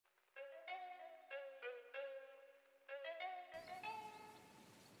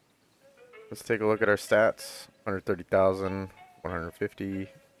Let's take a look at our stats. 130,000, 150,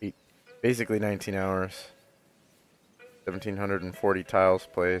 basically 19 hours. 1,740 tiles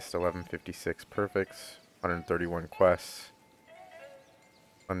placed, 1156 perfects, 131 quests,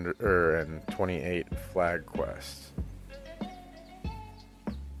 and 28 flag quests.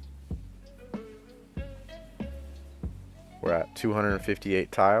 We're at 258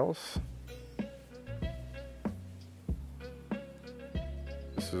 tiles.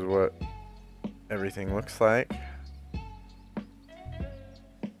 This is what everything looks like.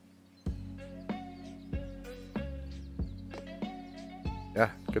 Yeah,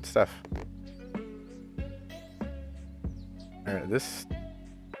 good stuff. Alright,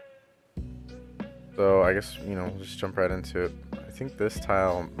 so I guess, we'll just jump right into it. I think this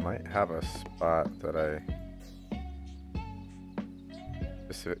tile might have a spot that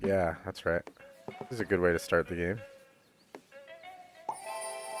yeah, that's right. This is a good way to start the game.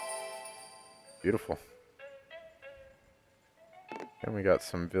 Beautiful. And we got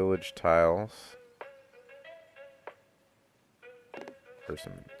some village tiles. Or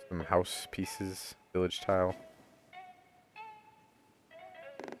some house pieces, village tile.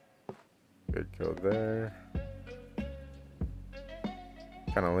 Good, go there.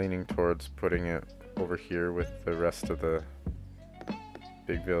 Kind of leaning towards putting it over here with the rest of the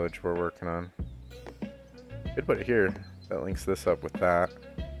big village we're working on. Could put it here. That links this up with that.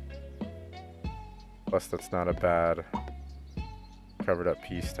 Plus, that's not a bad covered up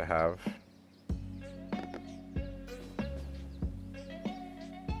piece to have.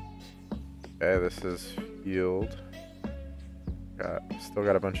 Okay, this is field. Still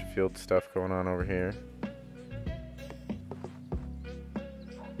got a bunch of field stuff going on over here.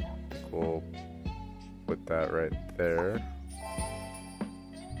 We'll put that right there.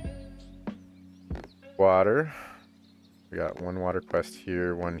 Water. We got one water quest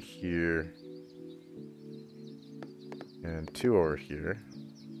here, one here, and two over here.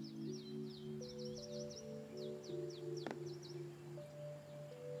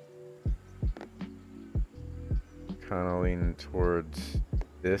 Kind of leaning towards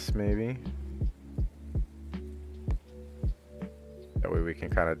this maybe. That way we can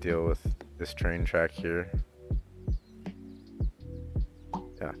kind of deal with this train track here.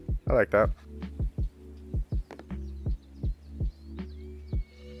 Yeah, I like that.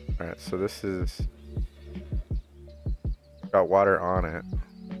 Alright, so this is got water on it.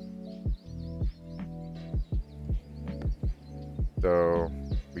 So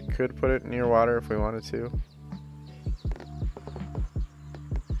we could put it near water if we wanted to.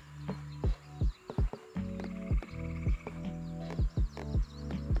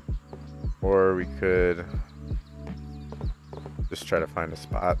 Or we could just try to find a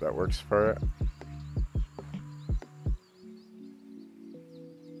spot that works for it.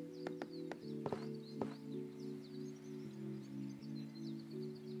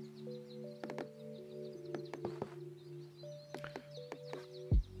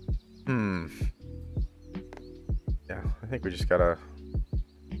 Yeah, I think we just gotta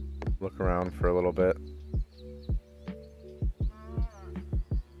look around for a little bit.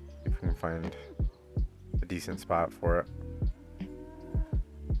 See if we can find a decent spot for it.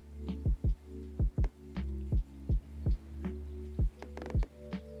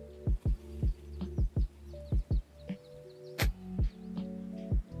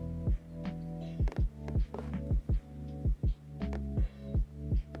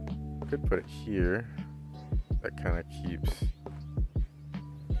 Could put it here. That kind of keeps.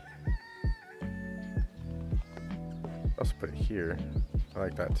 Also put it here. I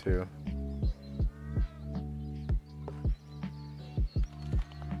like that too.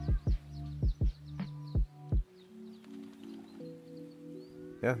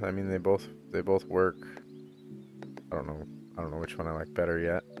 Yeah, I mean they both work. I don't know which one I like better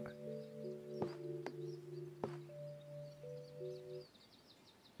yet.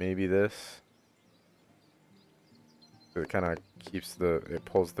 Maybe this. It kind of it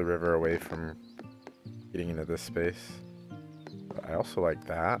pulls the river away from getting into this space. But I also like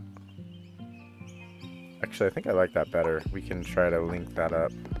that. Actually, I think I like that better. We can try to link that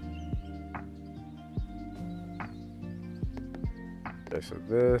up. Okay, so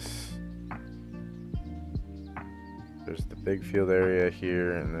there's the big field area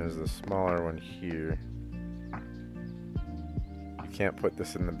here, and there's the smaller one here. You can't put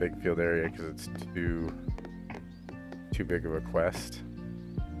this in the big field area because it's too big of a quest.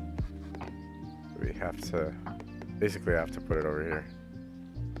 We basically have to put it over here.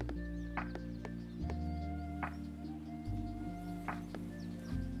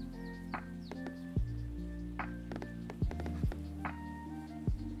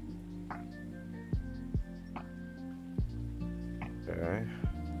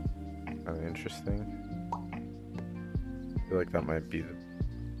 interesting. I feel like that might be the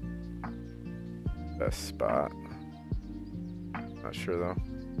best spot. Not sure though.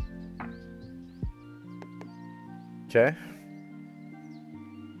 Okay.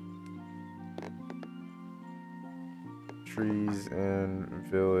 Trees and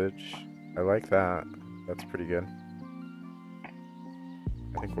village. I like that. That's pretty good.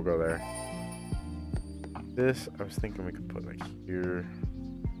 I think we'll go there. This, I was thinking we could put like here.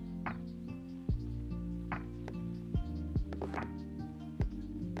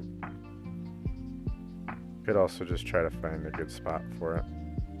 Could also just try to find a good spot for it.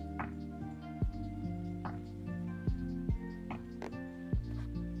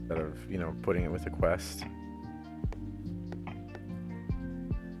 Instead of, you know, putting it with a quest.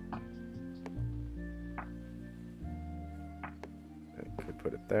 I could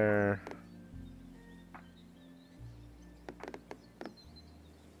put it there.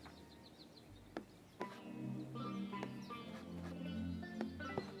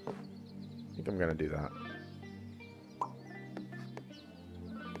 I think I'm gonna do that.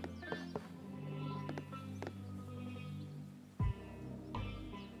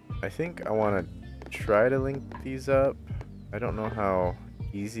 I think I want to try to link these up. I don't know how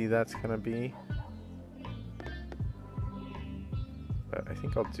easy that's gonna be, but I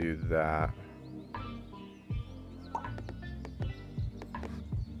think I'll do that.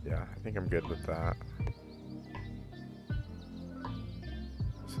 Yeah, I think I'm good with that.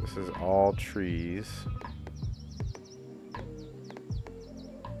 So this is all trees.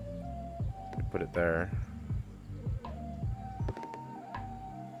 Put it there.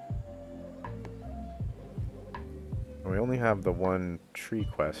 We only have the one tree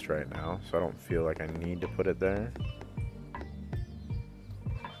quest right now, so I don't feel like I need to put it there.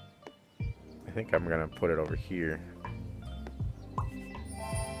 I think I'm gonna put it over here.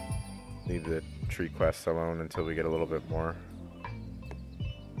 Leave the tree quests alone until we get a little bit more.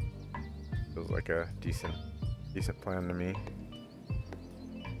 Feels like a decent plan to me.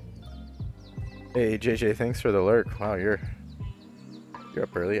 Hey JJ, thanks for the lurk. Wow, you're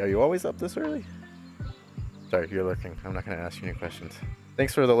up early. Are you always up this early? Sorry, you're lurking. I'm not going to ask you any questions.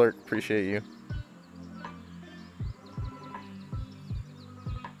 Thanks for the lurk. Appreciate you.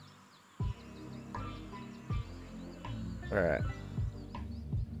 Alright.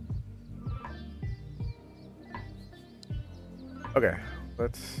 Okay,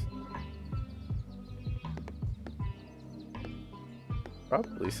 let's...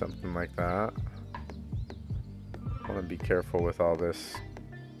 Probably something like that. I want to be careful with all this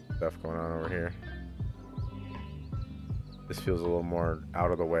stuff going on over here. This feels a little more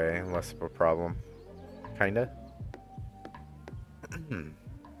out of the way, less of a problem. Kinda.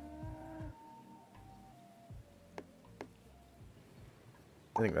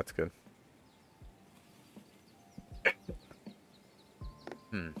 I think that's good.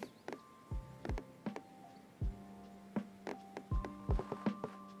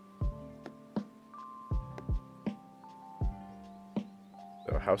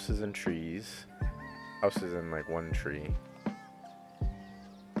 So houses and trees. Houses in like one tree.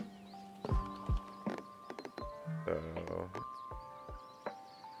 So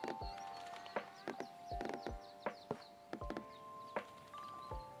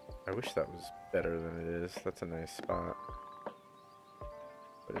I wish that was better than it is. That's a nice spot.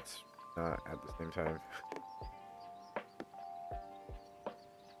 But it's not at the same time.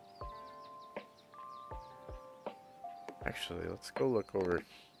 Actually, let's go look over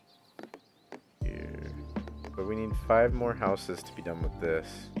here. But we need 5 more houses to be done with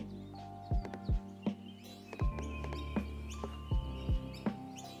this.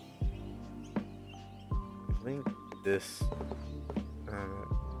 Link this.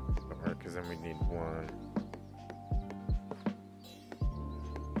 Doesn't work because then we need 1.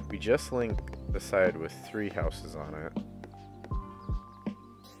 We just link the side with 3 houses on it.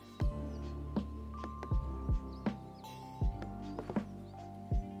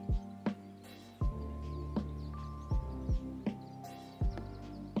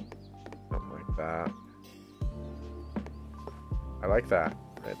 Something like that. I like that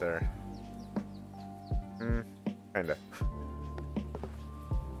right there. Kinda.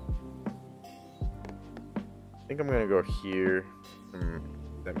 I think I'm gonna go here.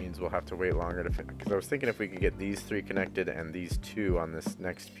 That means we'll have to wait longer to finish. Because I was thinking if we could get these 3 connected and these 2 on this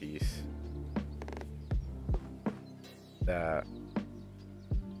next piece, that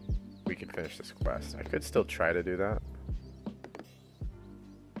we can finish this quest. I could still try to do that.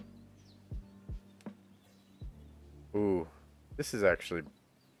 Ooh, this is actually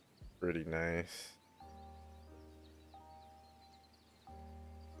pretty nice.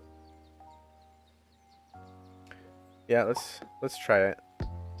 Yeah, let's try it.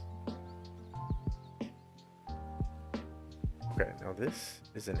 Okay, now this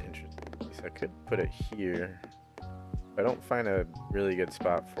is an interesting piece. I could put it here. If I don't find a really good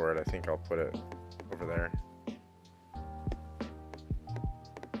spot for it, I think I'll put it over there.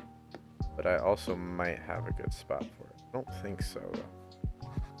 But I also might have a good spot for it. I don't think so, though.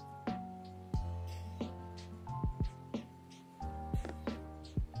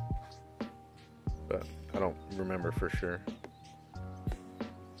 But I don't remember for sure.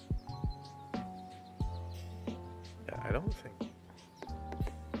 Yeah, I don't think.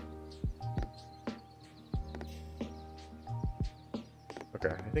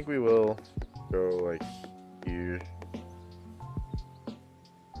 Okay, I think we will go like here.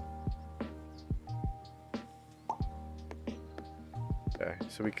 Okay,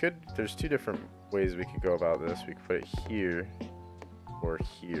 so we could, there's two different ways we could go about this. We could put it here or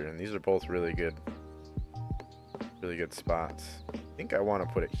here, and these are both really good spots. I think I want to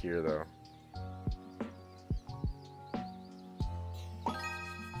put it here though.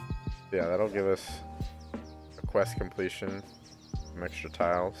 Yeah, that'll give us a quest completion, some extra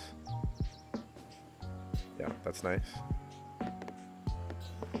tiles. Yeah, that's nice.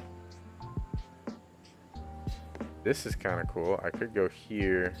 This is kind of cool. I could go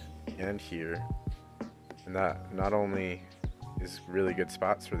here and here, and that not only is really good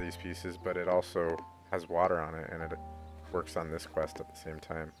spots for these pieces, but it also has water on it, and it works on this quest at the same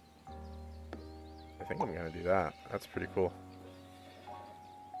time. I think I'm gonna do that. That's pretty cool.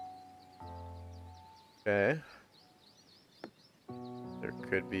 Okay. There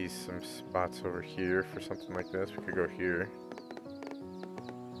could be some spots over here for something like this. We could go here.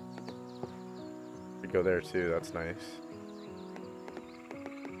 We could go there too. That's nice.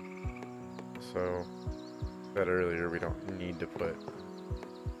 So, said earlier, we don't need to put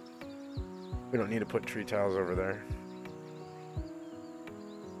tree tiles over there.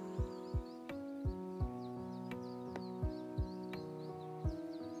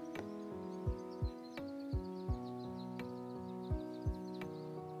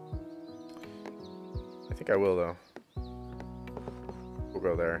 I think I will though. We'll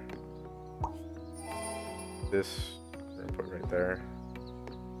go there. This we're gonna put right there.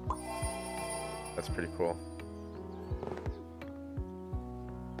 That's pretty cool.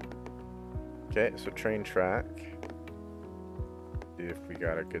 Okay, so train track. See if we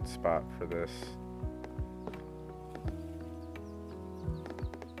got a good spot for this.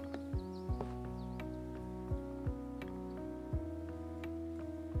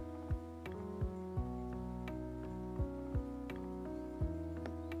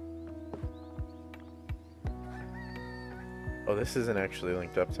 Oh, this isn't actually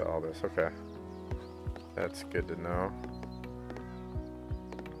linked up to all this. Okay. That's good to know.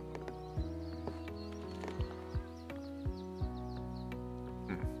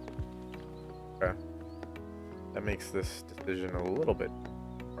 Okay. That makes this decision a little bit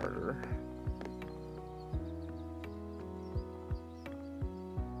harder.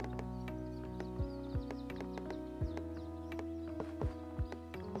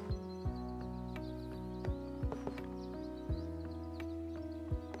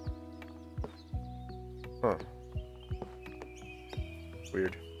 Huh.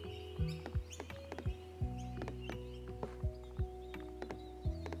 Weird.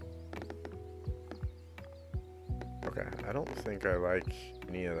 Okay, I don't think I like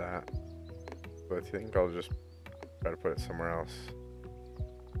any of that, but I think I'll just try to put it somewhere else.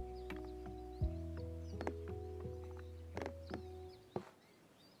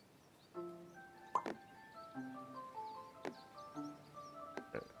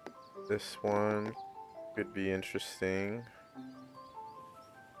 This one could be interesting.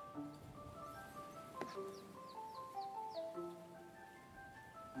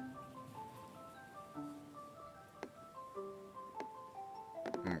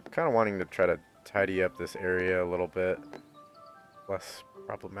 I'm kind of wanting to try to tidy up this area a little bit, less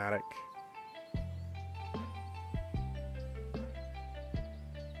problematic.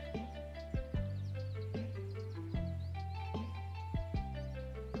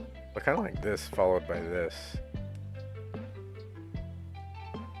 I kind of like this followed by this.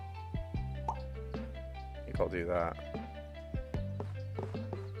 I think I'll do that.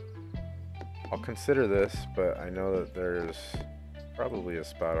 I'll consider this, but I know that there's probably a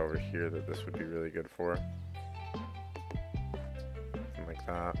spot over here that this would be really good for. Something like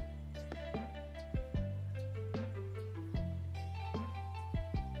that.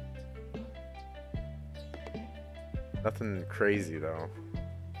 Nothing crazy though.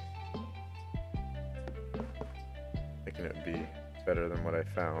 Thinking it would be better than what I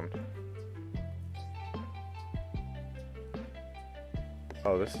found.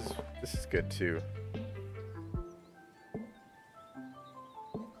 Oh, this is good too.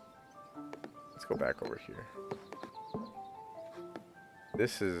 Let's go back over here.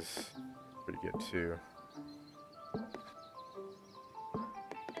 This is pretty good too.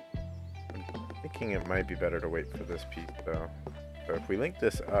 I'm thinking it might be better to wait for this piece though. So if we link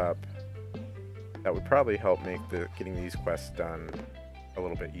this up, that would probably help make getting these quests done a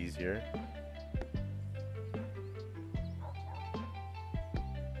little bit easier.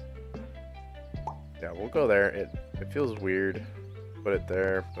 Yeah, we'll go there. It feels weird to put it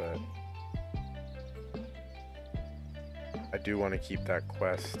there, but I do want to keep that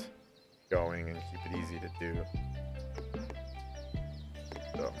quest going and keep it easy to do.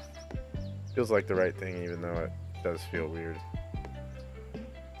 So, feels like the right thing even though it does feel weird.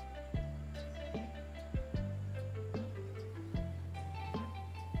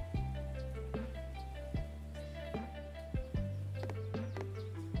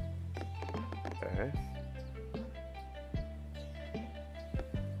 Okay.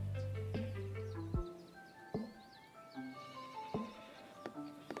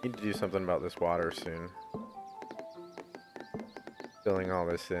 Need to do something about this water soon. Filling all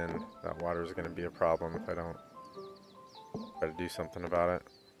this in, that water is going to be a problem if I don't try to do something about it.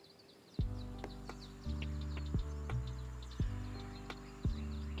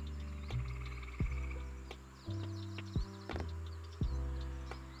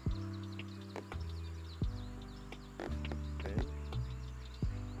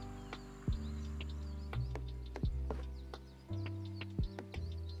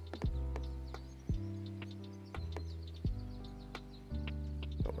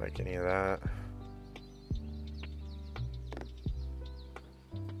 Don't like any of that.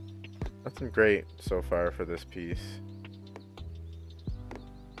 Nothing great so far for this piece.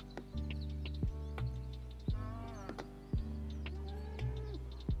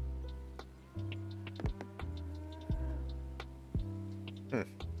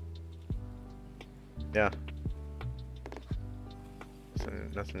 Yeah.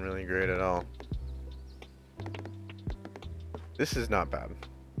 Nothing really great at all. This is not bad.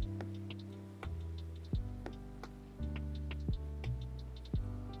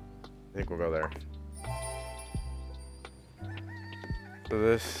 I think we'll go there. So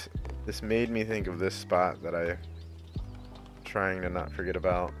this made me think of this spot that I'm trying to not forget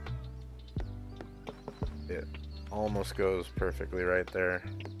about. It almost goes perfectly right there.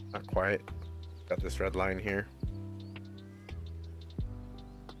 Not quite. Got this red line here.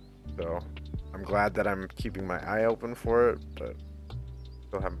 So I'm glad that I'm keeping my eye open for it, but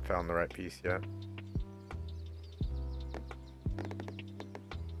still haven't found the right piece yet.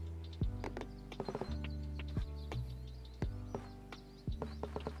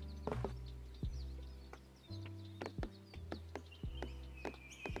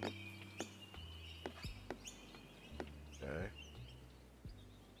 Okay.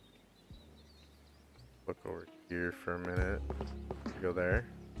 Look over here for a minute. Go there.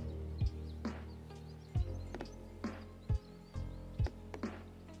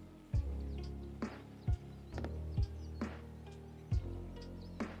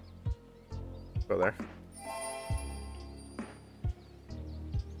 Go there.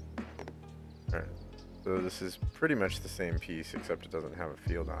 Alright. So this is pretty much the same piece, except it doesn't have a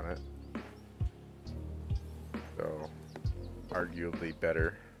field on it. So, arguably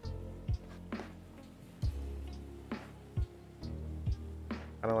better.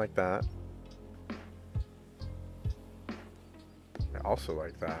 Kinda like that. I also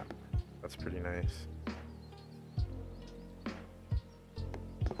like that. That's pretty nice.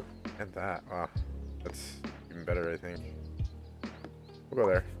 And that, wow, that's even better, I think. We'll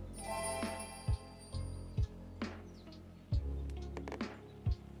go there.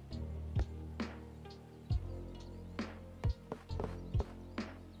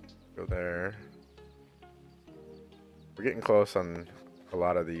 Go there. We're getting close on a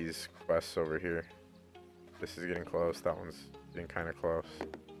lot of these quests over here. This is getting close, that one's getting kind of close.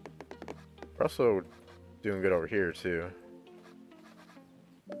 We're also doing good over here, too.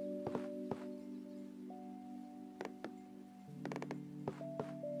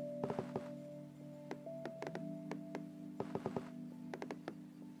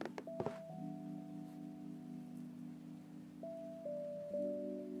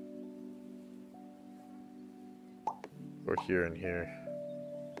 Go here and here.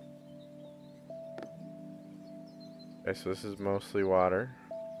 Okay, so this is mostly water.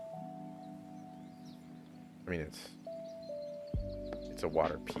 I mean, it's a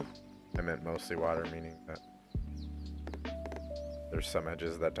water peak. I meant mostly water, meaning that there's some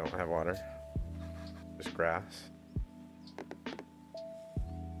edges that don't have water. Just grass.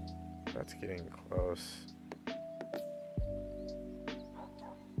 That's getting close.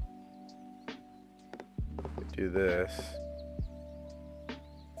 Do this.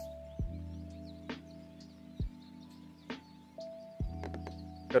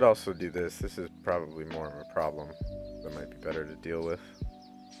 Could also do this. This is probably more of a problem that might be better to deal with.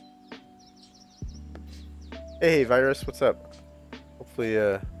 Hey, Virus, what's up? Hopefully,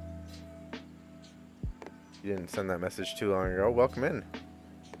 you didn't send that message too long ago. Welcome in.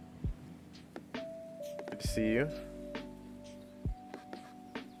 Good to see you.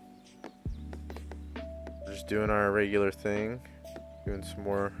 We're just doing our regular thing. Doing some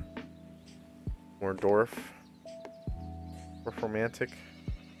more Dorfromantik.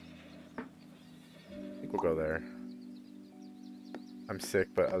 I think we'll go there. I'm sick,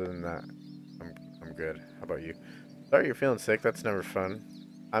 but other than that, I'm good. How about you? Sorry you're feeling sick. That's never fun.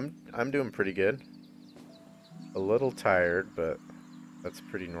 I'm doing pretty good. A little tired, but that's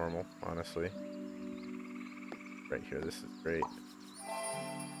pretty normal, honestly. Right here, this is great.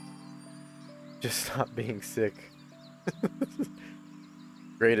 Just stop being sick.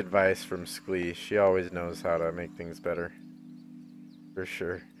 Great advice from Sklee. She always knows how to make things better. For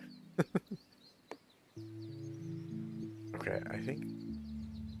sure. Okay, I think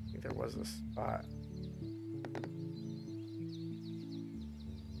there was a spot.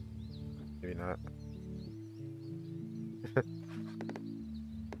 Maybe not.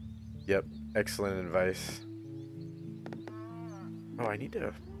 Yep, excellent advice. Oh, I need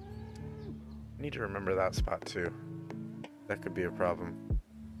to remember that spot too. That could be a problem.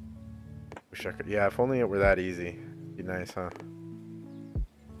 Wish I could. Yeah, if only it were that easy. Be nice, huh?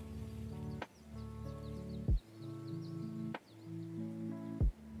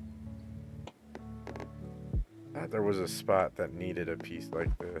 There was a spot that needed a piece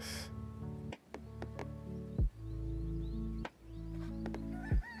like this.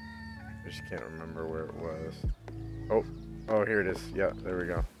 I just can't remember where it was. Oh, here it is. Yeah, there we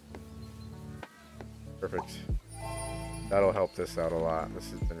go. Perfect. That'll help this out a lot. This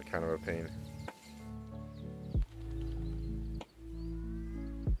has been kind of a pain.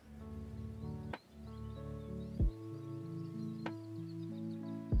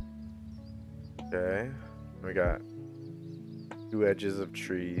 Okay. We got 2 edges of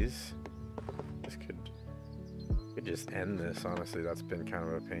trees. This could just end this, honestly. That's been kind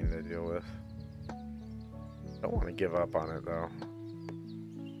of a pain to deal with. Don't want to give up on it though.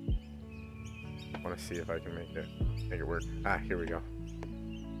 I want to see if I can make it work. Ah, here we go.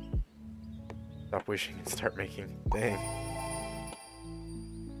 Stop wishing and start making. Dang.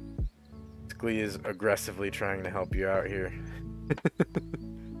 Sklee is aggressively trying to help you out here.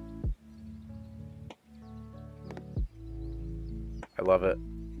 I love it.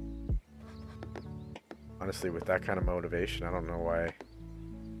 Honestly, with that kind of motivation, I don't know why.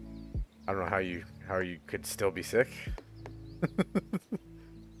 I don't know how you could still be sick.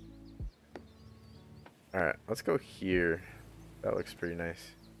 All right, let's go here. That looks pretty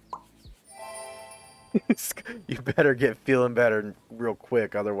nice. You better get feeling better real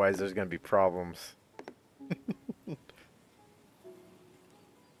quick, otherwise there's gonna be problems.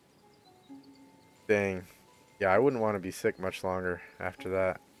 Dang. Yeah, I wouldn't want to be sick much longer after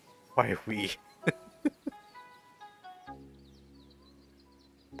that. Why we?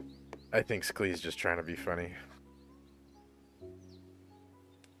 I think Sklee's just trying to be funny.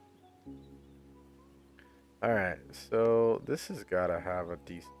 Alright, so this has got to have a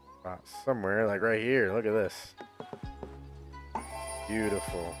decent spot somewhere, like right here. Look at this.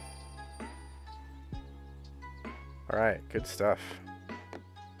 Beautiful. Alright, good stuff.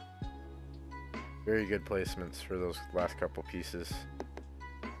 Very good placements for those last couple pieces.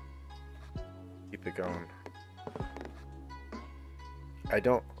 Keep it going.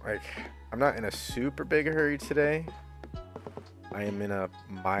 I'm not in a super big hurry today. I am in a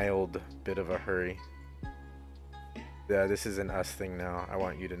mild bit of a hurry. Yeah, this is an us thing now. I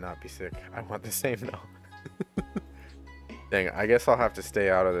want you to not be sick. I want the same now. Dang, I guess I'll have to stay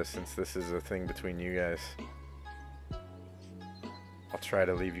out of this since this is a thing between you guys. I'll try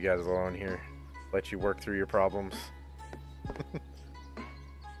to leave you guys alone here. Let you work through your problems.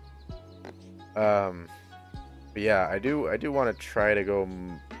 But yeah, I do want to try to go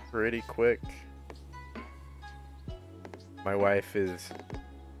pretty quick. My wife is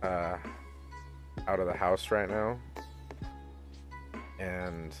out of the house right now,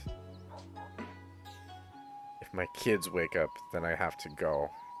 and if my kids wake up, then I have to go,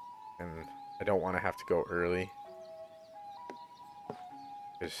 and I don't want to have to go early.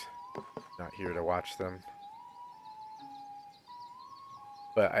 Just not here to watch them.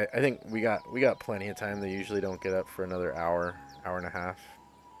 But I think we got plenty of time. They usually don't get up for another hour and a half.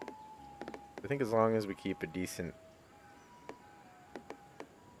 think as long as we keep a decent,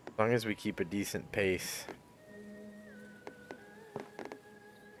 pace,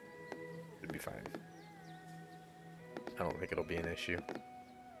 it'd be fine. I don't think it'll be an issue.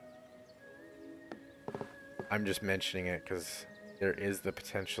 I'm just mentioning it because there is the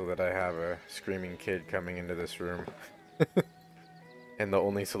potential that I have a screaming kid coming into this room. And the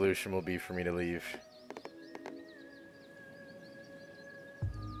only solution will be for me to leave.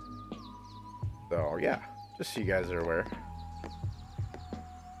 So yeah, just so you guys are aware.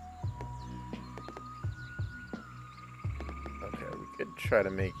 Okay, we could try to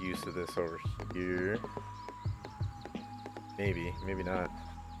make use of this over here. Maybe, maybe not.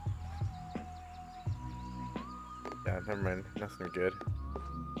 Yeah, never mind. Nothing good.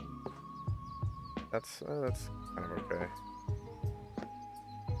 That's kind of okay.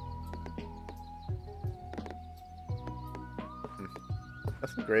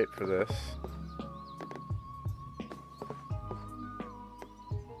 Nothing great for this.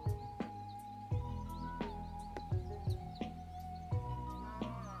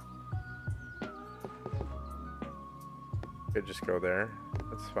 Could just go there.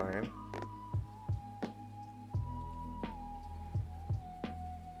 That's fine.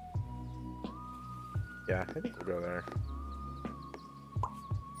 Yeah, I think we'll go there.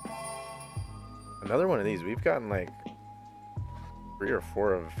 Another one of these. We've gotten like 3 or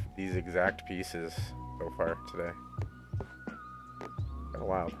 4 of these exact pieces so far today. Kind of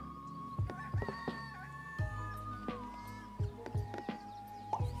wild.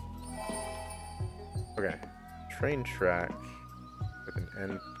 Okay. Train track with an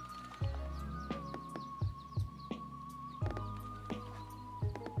end.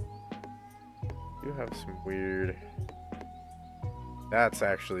 You have some weird. That's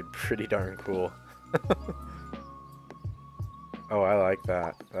actually pretty darn cool. Oh, I like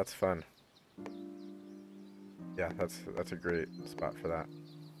that. That's fun. Yeah, that's a great spot for that.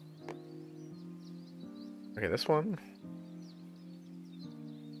 Okay, this one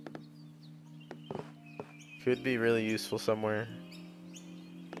could be really useful somewhere.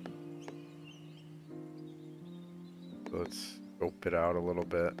 So let's scope it out a little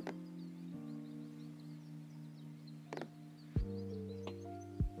bit.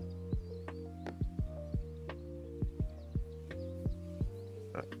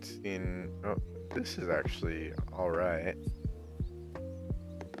 Not seeing. Oh, this is actually all right.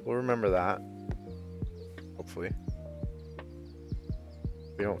 We'll remember that. Hopefully,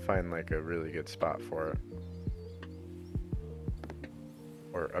 we don't find like a really good spot for it.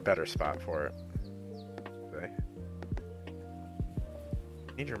 Or a better spot for it. Okay.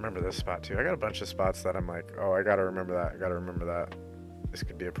 I need to remember this spot too. I got a bunch of spots that I'm like, oh, I gotta remember that. I gotta remember that. This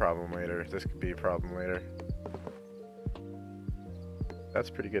could be a problem later. This could be a problem later. That's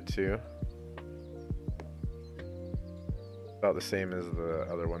pretty good too. About the same as the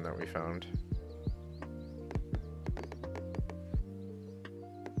other one that we found.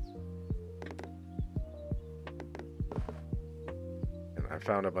 I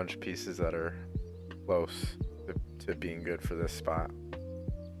found a bunch of pieces that are close to being good for this spot.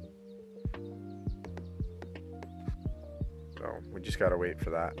 So we just gotta wait for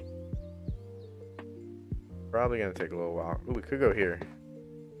that. Probably gonna take a little while. Ooh, we could go here.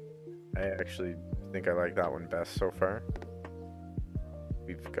 I actually think I like that one best so far.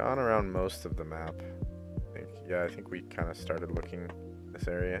 We've gone around most of the map. I think we kind of started looking this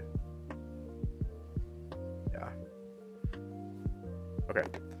area. Yeah. Okay.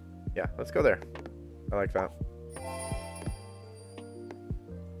 Yeah, let's go there. I like that.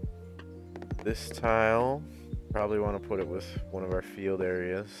 This tile, probably want to put it with one of our field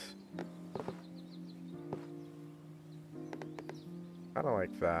areas. Kind of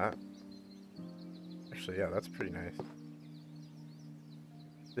like that. Actually, yeah, that's pretty nice.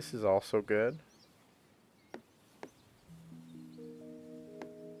 This is also good.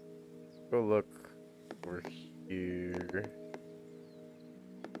 Go look over here.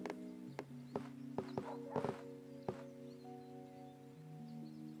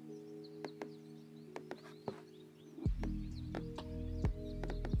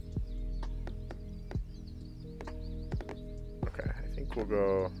 Okay, I think we'll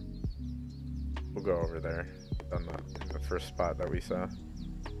go over there on the first spot that we saw.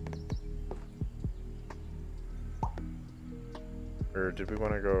 Or did we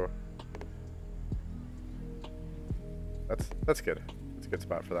want to go? That's good. That's a good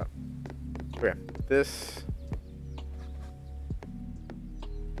spot for that. Okay, this. I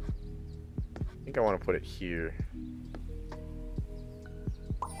think I want to put it here.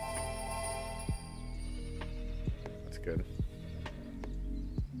 That's good.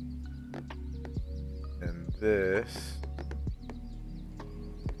 this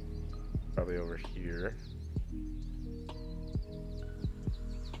probably over here.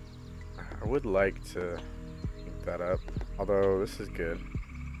 I would like to link that up, although this is good.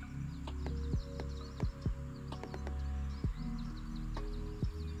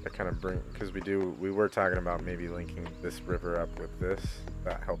 That kind of because we were talking about maybe linking this river up with this.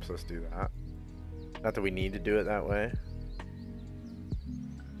 That helps us do that. Not that we need to do it that way,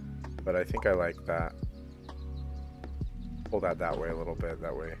 but I think I like that. Pull that way a little bit,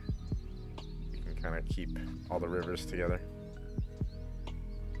 that way we can kind of keep all the rivers together.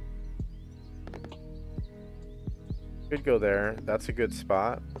 Could go there. That's a good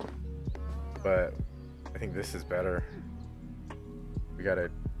spot, but I think this is better. We gotta...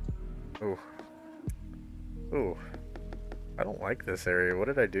 Ooh. Ooh. I don't like this area. What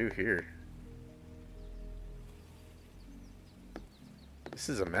did I do here? This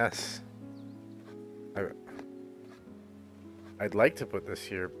is a mess. I'd like to put this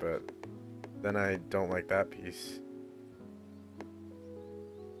here, but then I don't like that piece.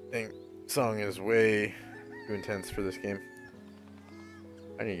 I think song is way too intense for this game.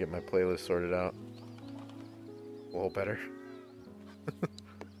 I need to get my playlist sorted out a little better.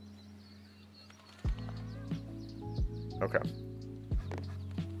 Okay.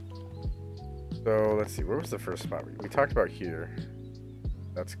 So let's see, where was the first spot? We talked about here.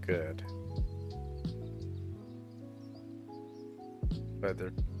 That's good. But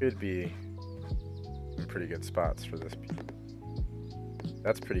there could be some pretty good spots for this piece.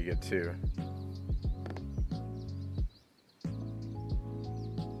 That's pretty good too.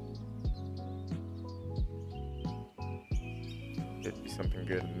 Could be something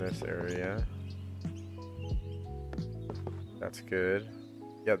good in this area. That's good.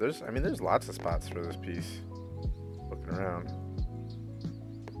 Yeah, there's lots of spots for this piece. Looking around.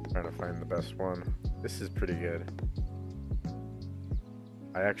 Trying to find the best one. This is pretty good.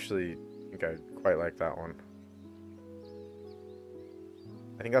 I actually think I quite like that one.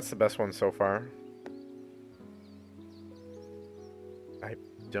 I think that's the best one so far. I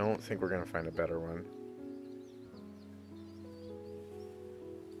don't think we're gonna find a better one.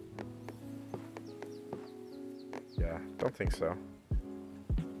 Yeah, don't think so.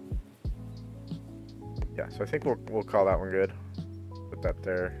 Yeah, so I think we'll call that one good. Put that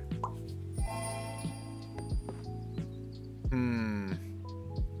there.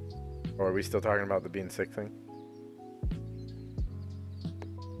 Or are we still talking about the being sick thing?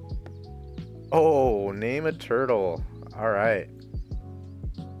 Oh, name a turtle. Alright.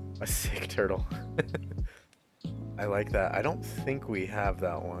 A sick turtle. I like that. I don't think we have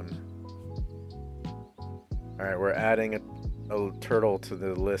that one. Alright, we're adding a turtle to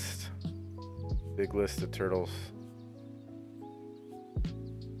the list. Big list of turtles.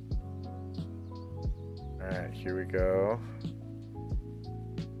 Alright, here we go.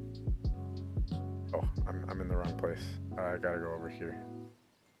 Oh, I'm in the wrong place. I gotta go over here.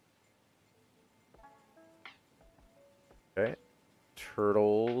 Okay.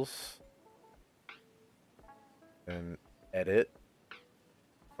 Turtles. And edit.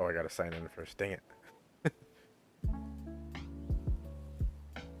 Oh, I gotta sign in first. Dang it.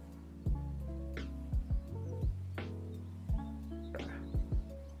 Okay.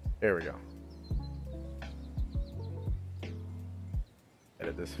 There we go.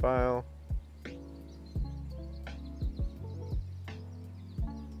 Edit this file.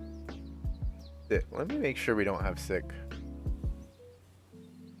 Let me make sure we don't have sick.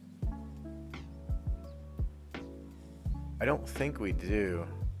 I don't think we do.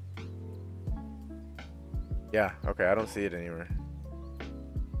 Yeah, okay, I don't see it anywhere.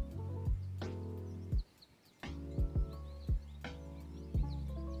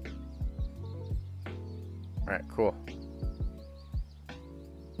 Alright, cool.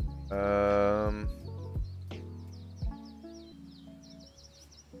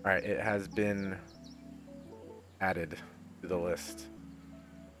 Alright, it has been added to the list.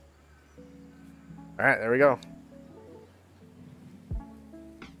 Alright, there we go.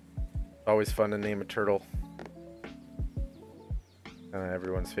 Always fun to name a turtle.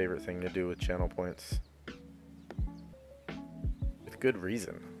 Everyone's favorite thing to do with channel points. With good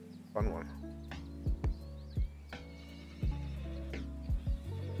reason. Fun one.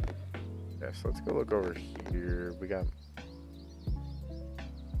 Yeah, so let's go look over here. We got...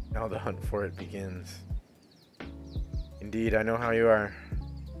 Now the hunt for it begins. Indeed, I know how you are.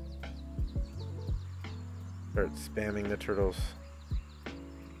 Start spamming the turtles.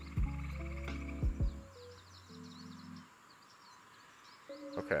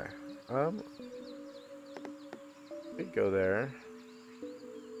 Okay. Could go there.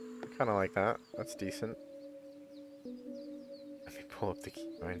 I kind of like that. That's decent. Let me pull up the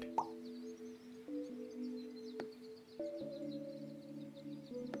keybind.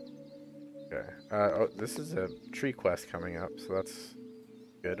 Okay. Oh, this is a tree quest coming up, so that's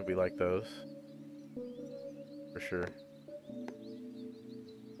good. We like those. For sure.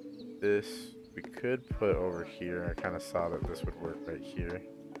 This we could put over here. I kind of saw that this would work right here.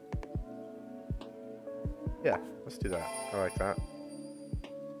 Yeah, let's do that. I like that.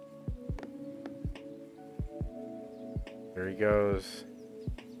 There he goes.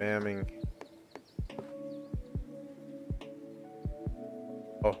 Spamming.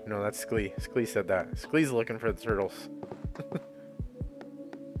 Oh, no, that's Sklee. Sklee said that. Sklee's looking for the turtles.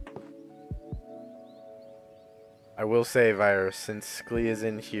 I will say, Virus, since Sklee is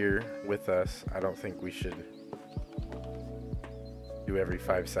in here with us, I don't think we should do every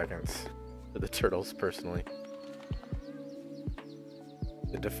 5 seconds for the turtles, personally.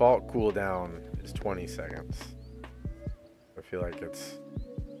 The default cooldown is 20 seconds. I feel like it's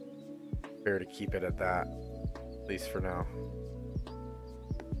fair to keep it at that, at least for now.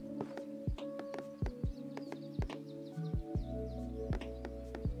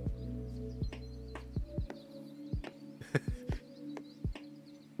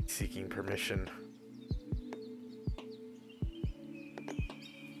 Seeking permission.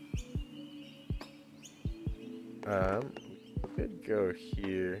 We could go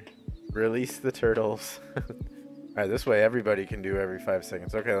here. Release the turtles. Alright, this way everybody can do every 5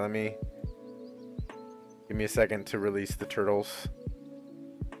 seconds. Okay, give me a second to release the turtles.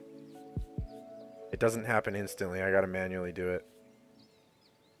 It doesn't happen instantly. I gotta manually do it.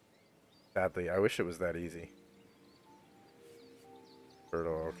 Sadly, I wish it was that easy.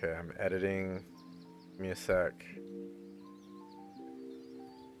 Turtle, okay, I'm editing. Give me a sec.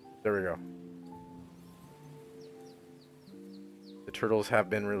 There we go. The turtles have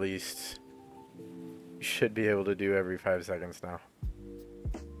been released. You should be able to do every 5 seconds now.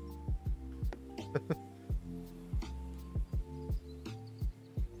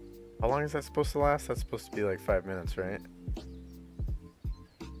 How long is that supposed to last? That's supposed to be like 5 minutes, right?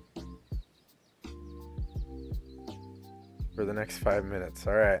 For the next 5 minutes.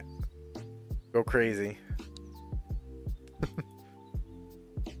 Alright. Go crazy.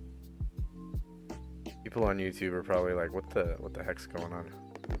 People on YouTube are probably like, what the heck's going on?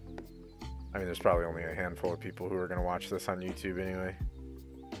 I mean, there's probably only a handful of people who are going to watch this on YouTube anyway.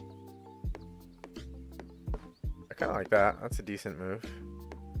 I kind of like that. That's a decent move.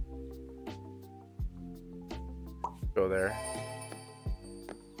 Go there.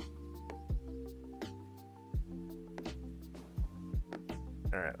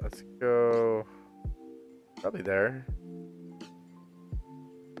 Alright, let's go probably there.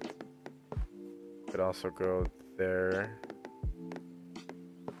 Could also go there.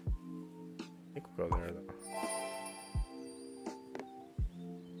 I think we'll go there though.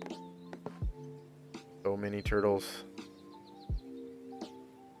 So many turtles.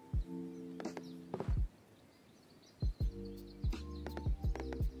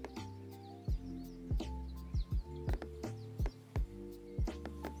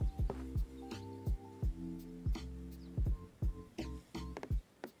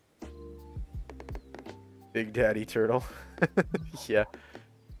 Big Daddy Turtle. Yeah.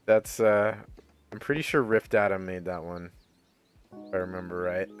 That's I'm pretty sure Rift Adam made that one. If I remember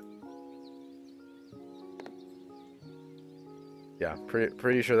right. Yeah,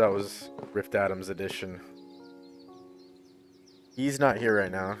 pretty sure that was Rift Adam's edition. He's not here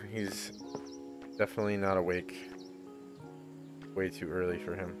right now. He's definitely not awake. Way too early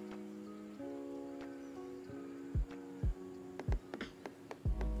for him.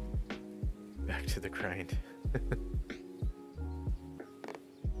 Back to the grind.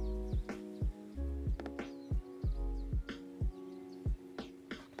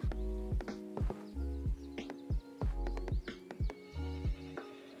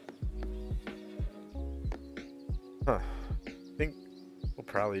 Huh. I think we'll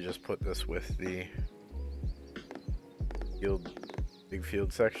probably just put this with the big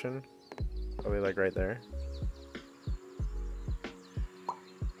field section. Probably like right there.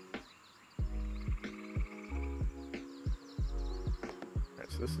 Alright,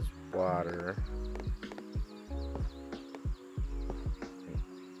 so this is water.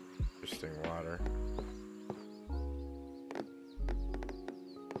 Interesting water.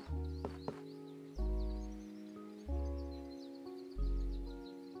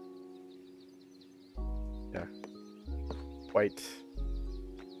 Yeah. White.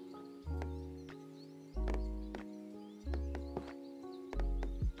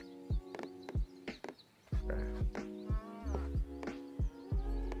 Okay.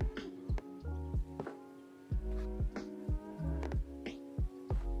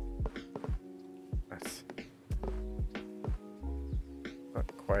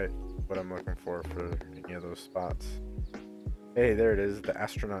 what I'm looking for any of those spots. Hey, there it is, the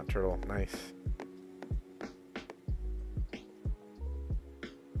astronaut turtle. Nice.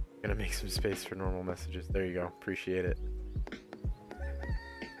 Gonna make some space for normal messages. There you go. Appreciate it.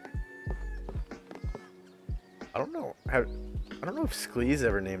 I don't know. I don't know if Sklee's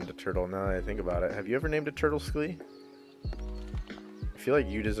ever named a turtle. Now that I think about it, have you ever named a turtle, Sklee? I feel like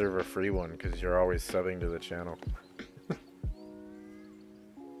you deserve a free one because you're always subbing to the channel.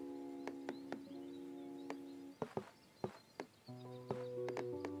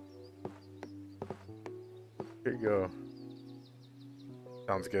 Here you go.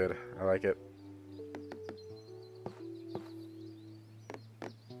 Sounds good. I like it.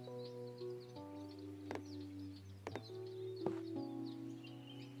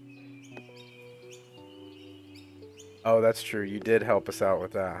 Oh, that's true. You did help us out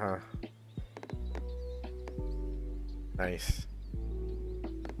with that, huh? Nice.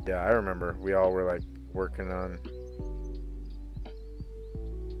 Yeah, I remember. We all were like working on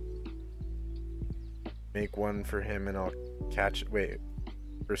make one for him and I'll catch it. Wait,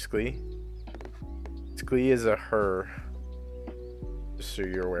 for Sklee? Sklee is a her. Just so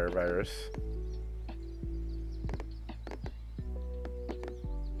you're aware, Virus.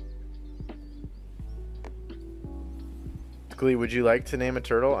 Sklee, would you like to name a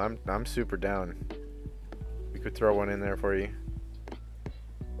turtle? I'm super down. We could throw one in there for you.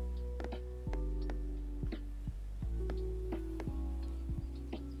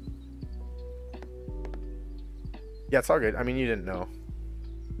 Yeah, it's all good. I mean, you didn't know.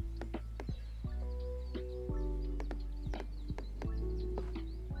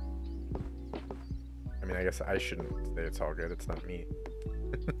 I mean, I guess I shouldn't say it's all good. It's not me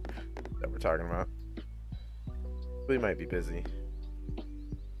that we're talking about. We might be busy.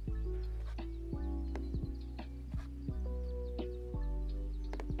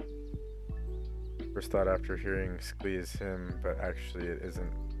 First thought after hearing Sklee is him, but actually it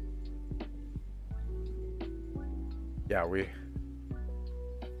isn't. Yeah, we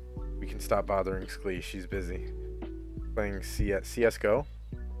can stop bothering Sklee. She's busy playing CS:GO.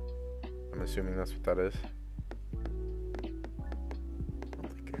 I'm assuming that's what that is.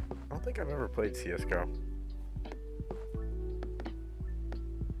 I don't think I've ever played CS:GO.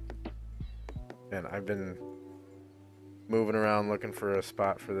 And I've been moving around looking for a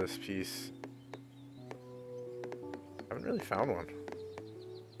spot for this piece. I haven't really found one.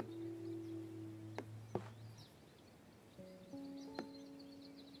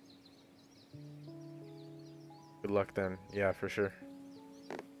 Good luck then. Yeah, for sure.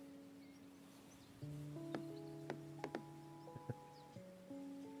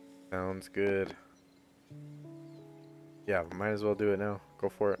 Sounds good. Yeah, might as well do it now. Go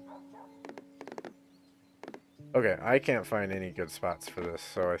for it. Okay, I can't find any good spots for this,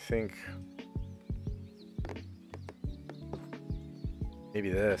 so I think maybe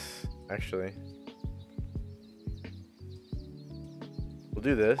this, actually. We'll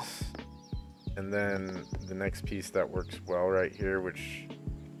do this, and then the next piece that works well right here, which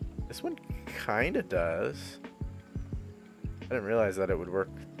this one kind of does. I didn't realize that it would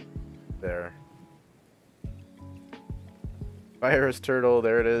work there. Virus turtle,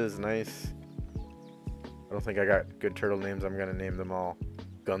 there it is, nice. I don't think I got good turtle names. I'm gonna name them all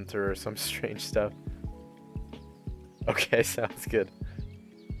Gunther or some strange stuff. Okay, sounds good.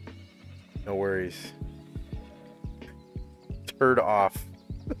 No worries. Turd off.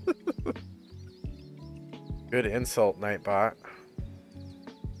 Good insult, Nightbot.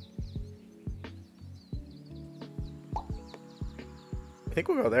 I think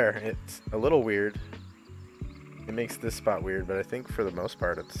we'll go there. It's a little weird. It makes this spot weird, but I think for the most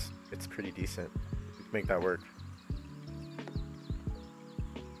part it's pretty decent. We can make that work.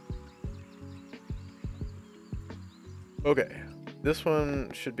 Okay, this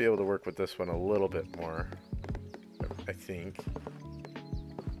one should be able to work with this one a little bit more, I think.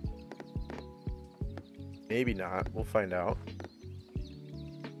 Maybe not. We'll find out.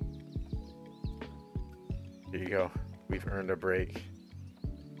 Here you go. We've earned a break.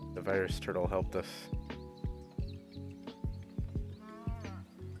 The virus turtle helped us.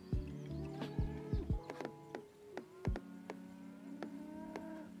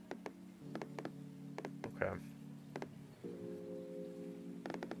 Okay.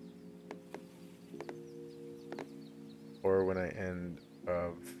 Or when I end a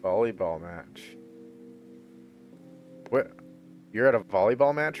volleyball match. What? You're at a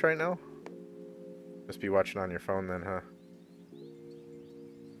volleyball match right now? Must be watching on your phone then, huh?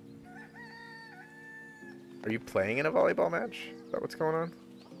 Are you playing in a volleyball match? Is that what's going on?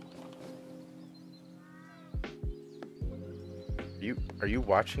 Are you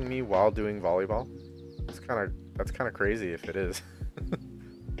watching me while doing volleyball? That's kind of crazy if it is.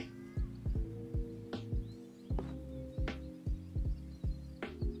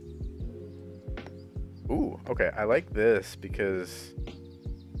 Ooh, okay. I like this because...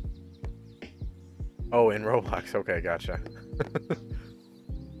 Oh, in Roblox. Okay, gotcha.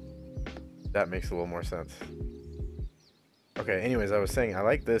 That makes a little more sense. Okay, anyways, I was saying I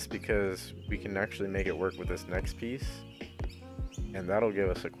like this because we can actually make it work with this next piece. And that'll give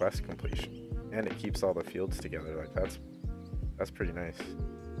us a quest completion. And it keeps all the fields together. Like, that's pretty nice.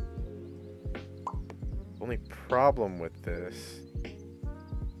 Only problem with this...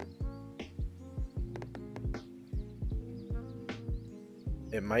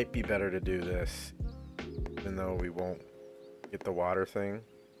 It might be better to do this, even though we won't get the water thing.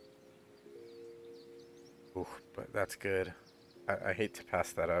 Ooh, but that's good. I hate to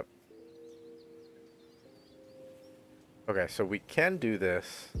pass that up. Okay, so we can do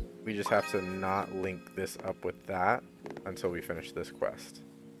this. We just have to not link this up with that until we finish this quest.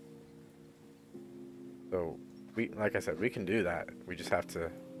 So, like I said, we can do that. We just have to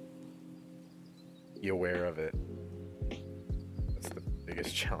be aware of it. That's the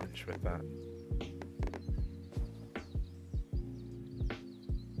biggest challenge with that.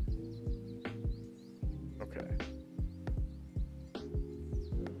 Okay.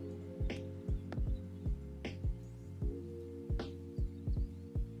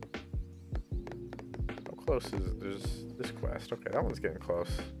 How close is there's this quest? Okay, that one's getting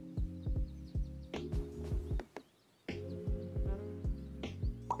close.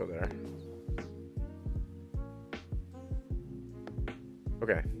 Go there.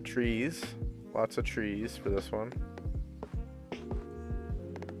 Okay, trees. Lots of trees for this one.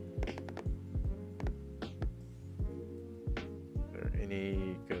 Are there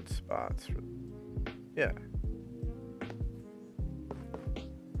any good spots for... Yeah.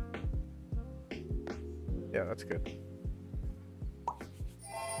 Yeah, that's good.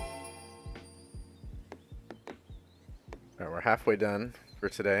 Alright, we're halfway done for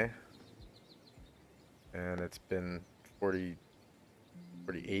today. And it's been 48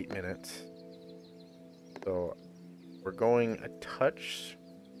 minutes. So we're going a touch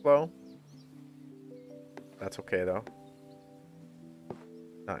slow. That's okay though.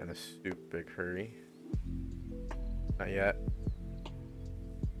 Not in a super big hurry. Not yet.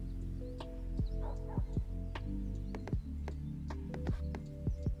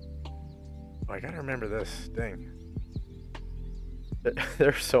 Oh, I gotta remember this. Dang.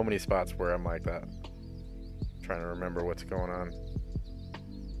 There's so many spots where I'm like that. Trying to remember what's going on.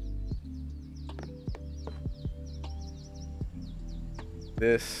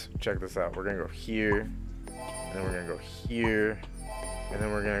 This, check this out. We're gonna go here, and then we're gonna go here, and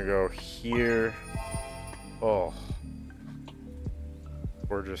then we're gonna go here. Oh,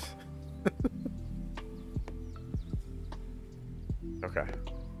 gorgeous. Okay.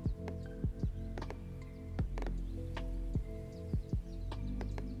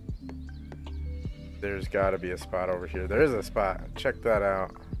 There's gotta be a spot over here. There is a spot. Check that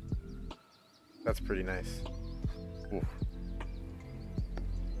out. That's pretty nice. Oof.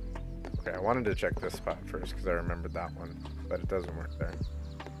 Okay, I wanted to check this spot first because I remembered that one, but it doesn't work there.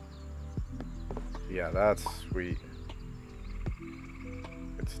 Yeah, that's sweet.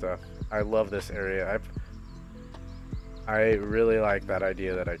 Good stuff. I love this area. I really like that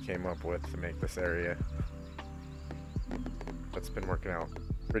idea that I came up with to make this area. That's been working out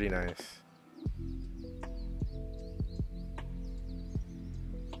pretty nice.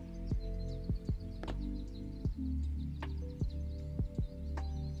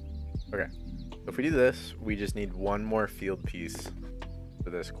 Okay, so if we do this, we just need one more field piece for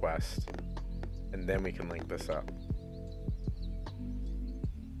this quest, and then we can link this up.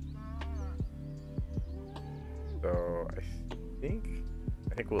 So I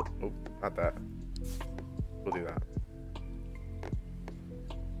think we'll, oh, not that. We'll do that.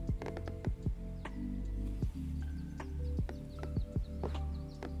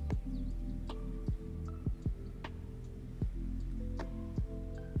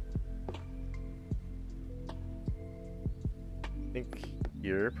 I think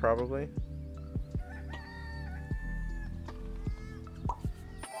here probably.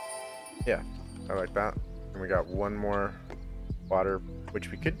 Yeah, I like that. And we got one more water,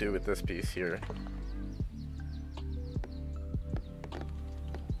 which we could do with this piece here.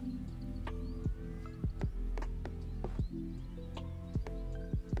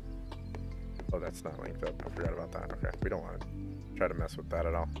 Oh, that's not linked up. I forgot about that. Okay, we don't want to try to mess with that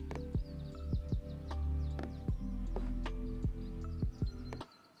at all.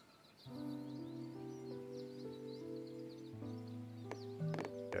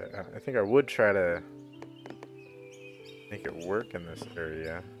 think I would try to make it work in this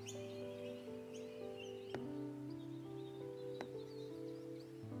area.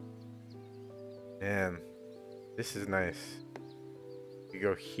 Man, this is nice. We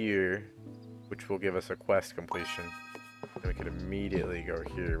go here, which will give us a quest completion. And we could immediately go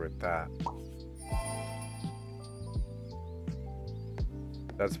here with that.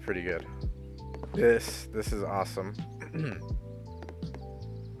 That's pretty good. This is awesome. I'm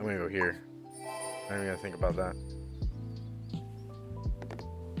gonna go here. I'm not even gonna think about that.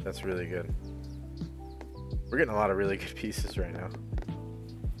 That's really good. We're getting a lot of really good pieces right now.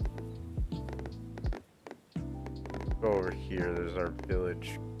 Go over here. There's our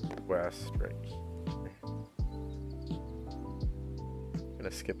village quest right here. I'm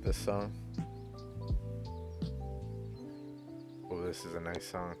gonna skip this song. Oh, this is a nice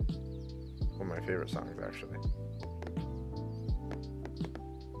song. One of my favorite songs, actually.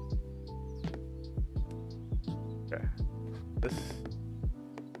 Okay. This...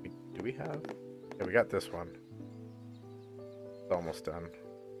 Do we have... Yeah, we got this one. It's almost done.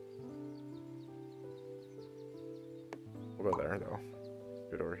 We'll go there, though.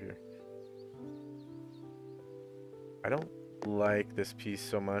 Do it over here. I don't like this piece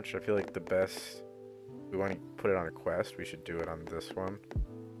so much. I feel like the best... If we want to put it on a quest, we should do it on this one.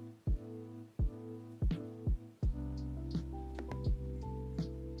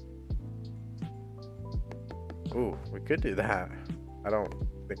 Ooh, we could do that. I don't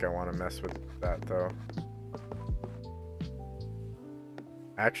think I want to mess with that, though.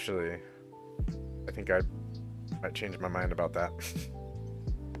 Actually, I think I might change my mind about that.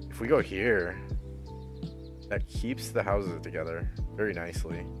 If we go here, that keeps the houses together very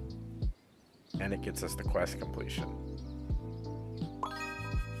nicely. And it gets us the quest completion.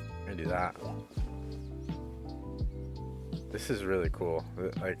 I'm gonna do that. This is really cool.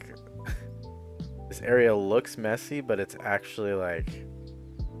 Like, this area looks messy, but it's actually like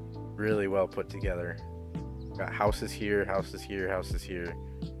really well put together. Got houses here, houses here, houses here,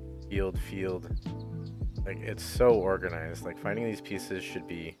 field, field. Like, it's so organized. Like, finding these pieces should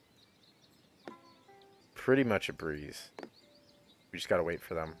be pretty much a breeze. We just gotta wait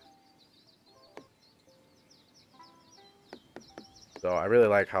for them. So I really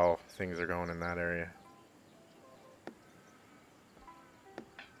like how things are going in that area.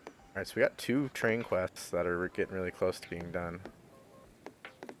 Alright, so we got 2 train quests that are getting really close to being done.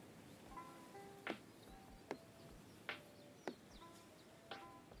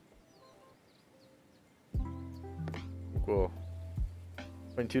 Cool.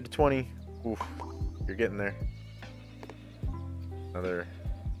 22 to 20. Oof. You're getting there. Another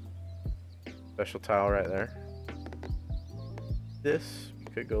special tile right there. This, we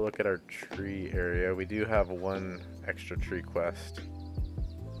could go look at our tree area. We do have 1 extra tree quest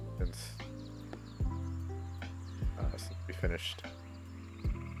since we finished.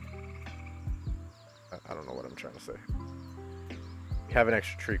 I don't know what I'm trying to say. We have an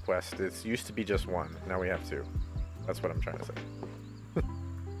extra tree quest. It used to be just 1. Now we have 2. That's what I'm trying to say.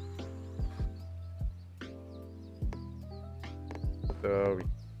 So we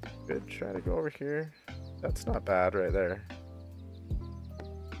could try to go over here. That's not bad right there.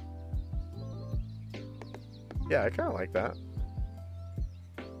 Yeah, I kind of like that.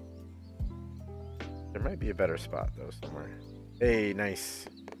 There might be a better spot, though, somewhere. Hey, nice.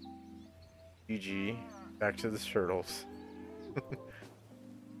 GG. Back to the turtles.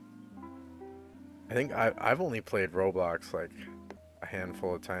 I think I've only played Roblox, like, a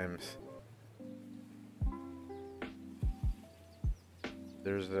handful of times.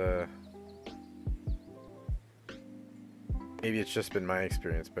 There's a... Maybe it's just been my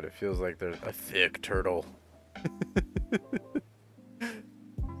experience, but it feels like there's a thick turtle.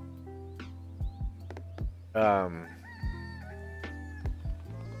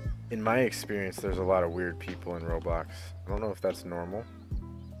 In my experience, there's a lot of weird people in Roblox. I don't know if that's normal,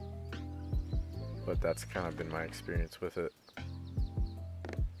 but that's kind of been my experience with it.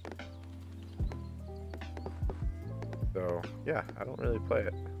 So, yeah, I don't really play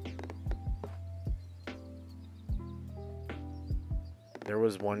it. There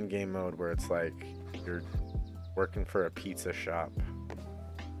was one game mode where it's like you're working for a pizza shop.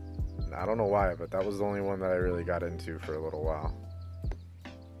 And I don't know why, but that was the only one that I really got into for a little while.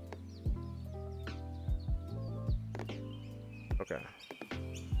 Okay.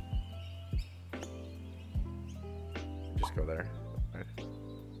 Just go there. Right.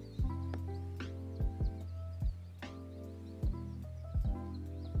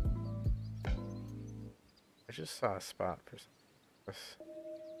 I just saw a spot for this.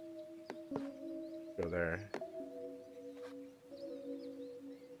 Go there.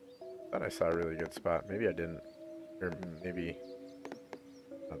 Thought I saw a really good spot. Maybe I didn't. Or maybe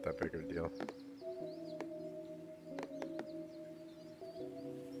not that big of a deal.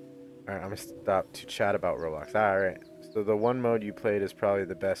 Alright, I'm gonna stop to chat about Roblox. Alright. So the one mode you played is probably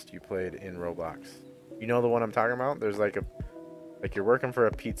the best you played in Roblox. You know the one I'm talking about? There's like you're working for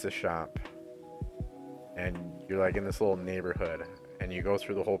a pizza shop and you're like in this little neighborhood and you go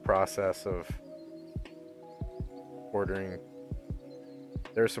through the whole process of ordering.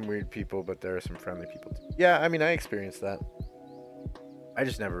 There are some weird people, but there are some friendly people too. Yeah, I mean, I experienced that. I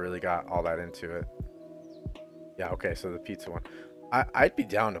just never really got all that into it. Yeah, okay, so the pizza one. I'd be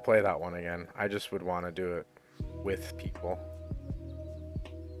down to play that one again. I just would want to do it with people.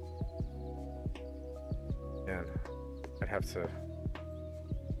 And I'd have to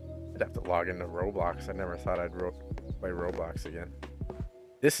log into Roblox. I never thought I'd play Roblox again.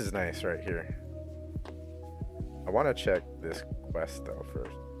 This is nice right here. I want to check this quest though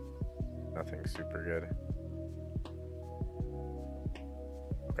first. Nothing super good.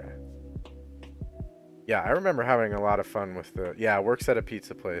 Okay. Yeah, I remember having a lot of fun with the... Yeah, works at a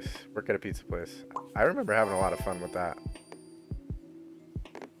pizza place. Work at a pizza place. I remember having a lot of fun with that.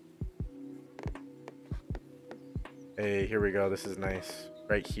 Hey, here we go. This is nice.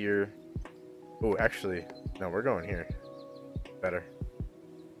 Right here. Oh, actually, no, we're going here. Better.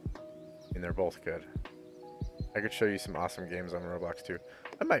 I mean, they're both good. I could show you some awesome games on Roblox too.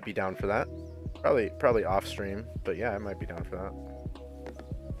 I might be down for that. Probably off stream, but yeah, I might be down for that.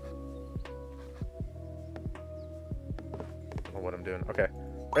 I don't know what I'm doing. Okay,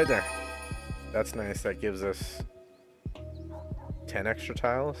 right there. That's nice. That gives us 10 extra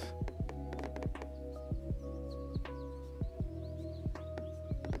tiles.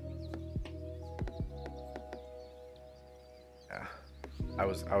 Yeah, I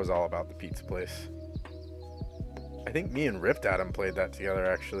was all about the pizza place. I think me and Ripped Adam played that together,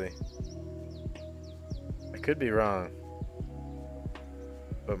 actually. I could be wrong,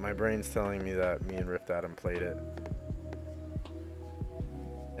 but my brain's telling me that me and Ripped Adam played it.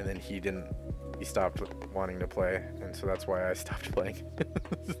 And then he stopped wanting to play, and so that's why I stopped playing.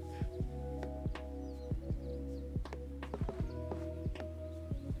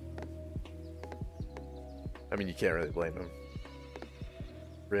 I mean, you can't really blame him.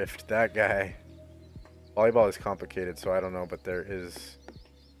 Rift, that guy. Volleyball is complicated, so I don't know, but there is,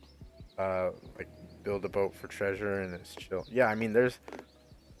 like, build a boat for treasure, and it's chill. Yeah, I mean,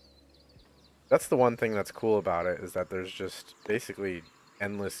 that's the one thing that's cool about it, is that there's just basically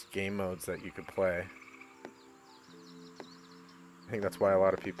endless game modes that you could play. I think that's why a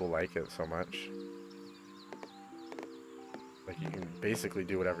lot of people like it so much. Like, you can basically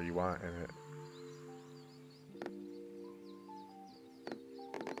do whatever you want in it.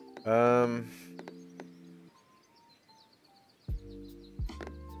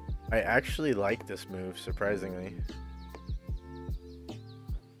 I actually like this move, surprisingly.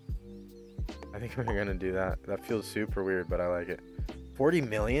 I think we're gonna do that. That feels super weird, but I like it. 40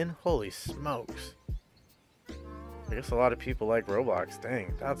 million? Holy smokes. I guess a lot of people like Roblox.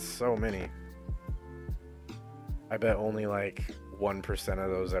 Dang, that's so many. I bet only like 1% of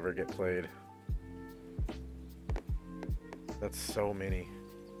those ever get played. That's so many.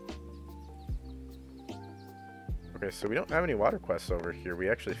 Okay, so we don't have any water quests over here. We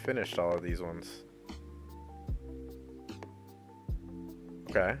actually finished all of these ones.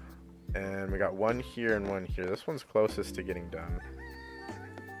 Okay. And we got one here and one here. This one's closest to getting done.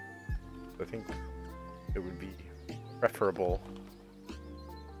 I think it would be preferable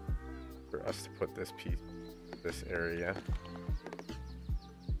for us to put this piece, this area.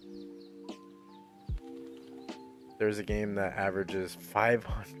 There's a game that averages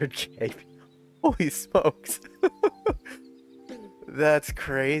 500k. Holy smokes. That's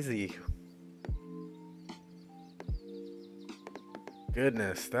crazy.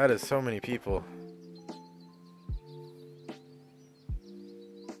 Goodness, that is so many people.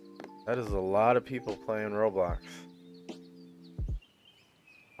 That is a lot of people playing Roblox.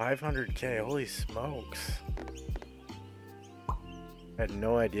 500k, holy smokes. I had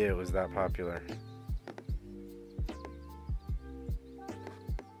no idea it was that popular.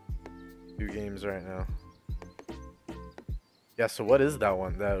 2 games right now. Yeah, so what is that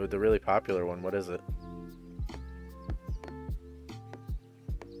one? The really popular one, what is it?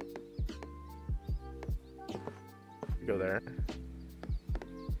 Go there.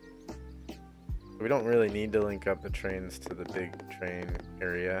 We don't really need to link up the trains to the big train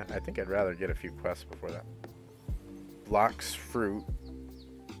area. I think I'd rather get a few quests before that. Blocks Fruit,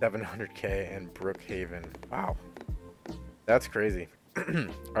 700k, and Brookhaven. Wow. That's crazy.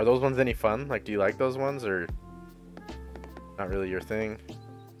 Are those ones any fun? Like, do you like those ones, or not really your thing?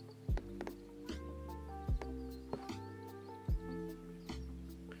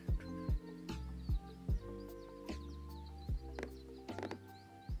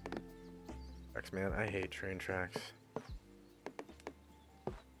 tracks, man. I hate train tracks.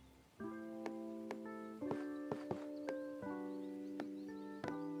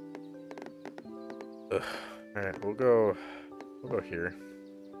 Ugh. All right, we'll go here.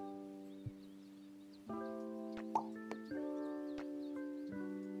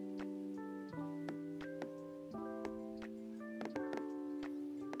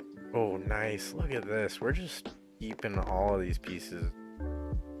 Oh, nice. Look at this. We're just keeping all of these pieces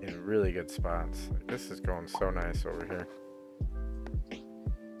in really good spots. Like, this is going so nice over here.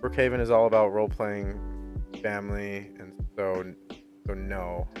 Brookhaven is all about role-playing family, and so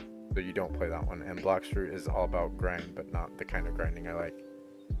no. So you don't play that one. And Bloxfruit is all about grind, but not the kind of grinding I like.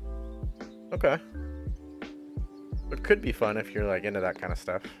 Okay. It could be fun if you're like into that kind of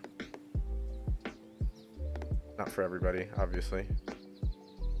stuff. Not for everybody, obviously.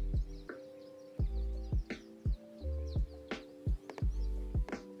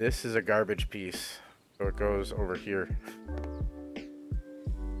 This is a garbage piece, so it goes over here. See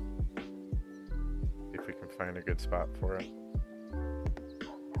if we can find a good spot for it.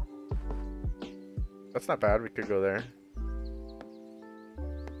 That's not bad, we could go there.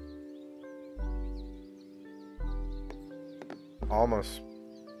 Almost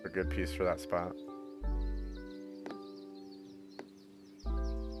a good piece for that spot.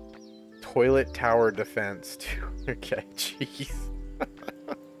 Toilet tower defense, too. Okay, jeez.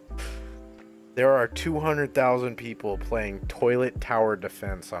 There are 200,000 people playing toilet tower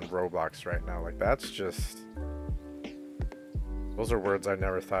defense on Roblox right now. Like, that's just... Those are words I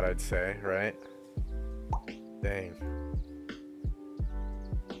never thought I'd say, right? Dang.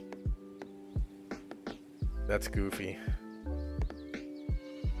 That's goofy.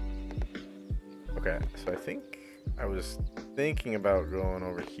 Okay, so I think I was thinking about going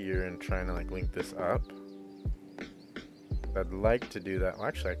over here and trying to like link this up. I'd like to do that. Well,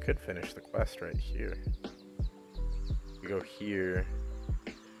 actually, I could finish the quest right here. We go here.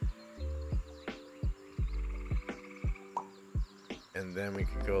 And then we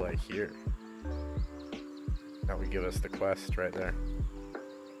could go like here. That would give us the quest right there.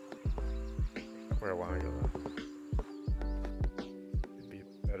 Where I want to go though. It'd be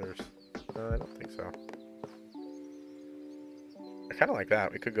better. No, I don't think so. I kind of like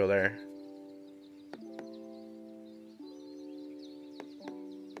that. We could go there.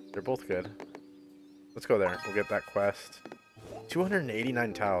 They're both good. Let's go there. We'll get that quest.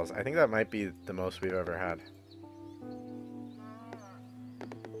 289 tiles. I think that might be the most we've ever had.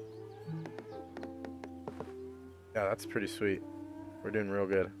 Yeah, that's pretty sweet. We're doing real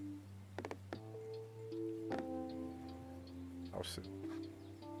good. I'll see.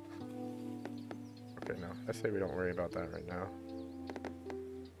 Okay, no. I say we don't worry about that right now.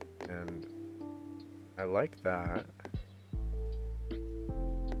 And I like that.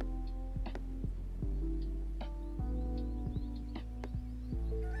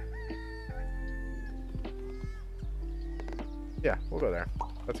 Yeah, we'll go there.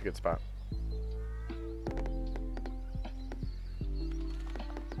 That's a good spot.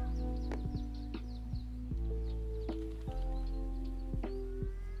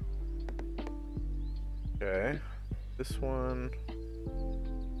 Okay, this one.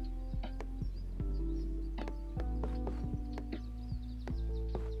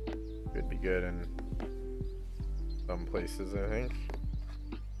 Could be good in some places, I think.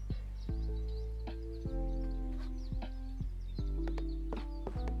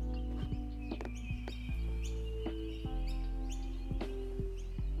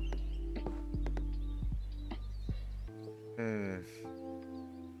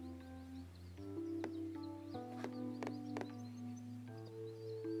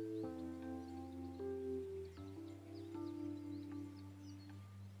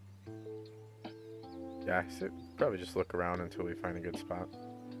 Yeah, I should probably just look around until we find a good spot.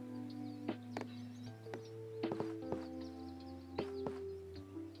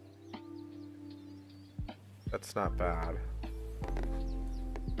 That's not bad.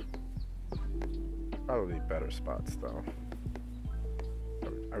 Probably better spots though.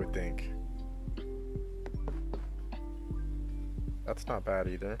 I would think. That's not bad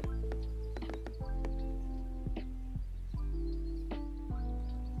either.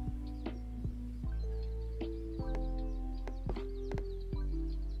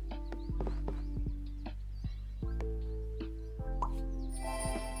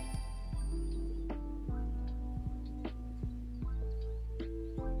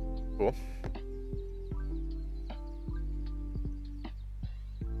 Cool.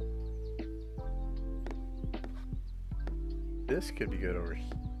 This could be good over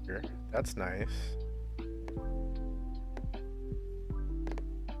here. That's nice.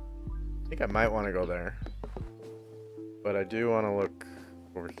 think I might want to go there. But I do want to look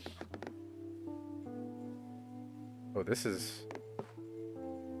over here. Oh, this is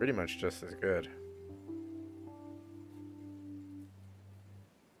pretty much just as good.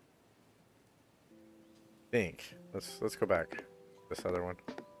 I think. Let's go back. This other one.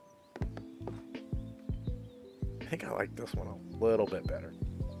 I think I like this one a little bit better.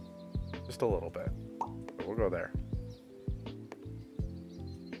 Just a little bit. But we'll go there.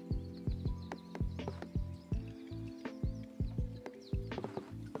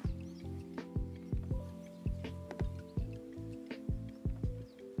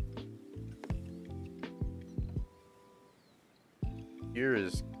 Here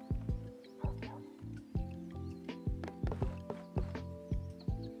is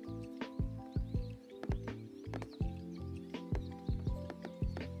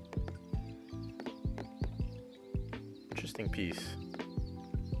interesting piece.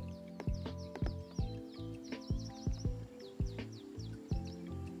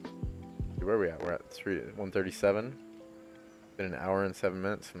 Where are we at? We're at 1:37. Been an hour and 7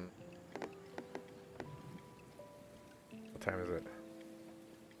 minutes. And what time is it?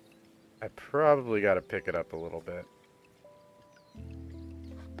 I probably got to pick it up a little bit.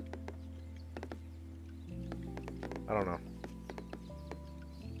 I don't know.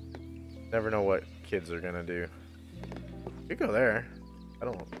 Never know what kids are gonna do. We could go there. I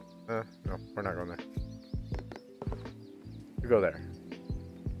don't. No, we're not going there. We go there.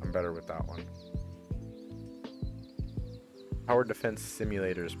 I'm better with that one. Tower Defense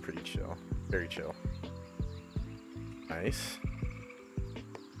Simulator is pretty chill. Very chill. Nice.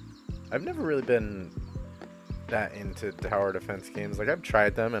 I've never really been that into tower defense games. Like, I've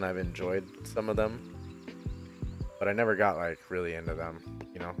tried them and I've enjoyed some of them, but I never got like really into them,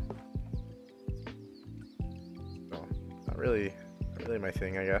 you know. So, not really my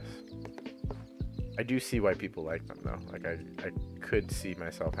thing, I guess. I do see why people like them though. Like, I could see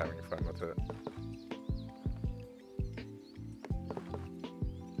myself having fun with it.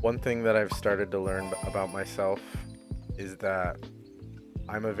 One thing that I've started to learn about myself is that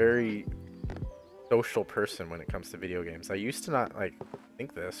I'm a very social person when it comes to video games. I used to not like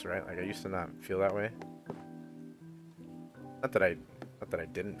think this, right? Like, I used to not feel that way. Not that I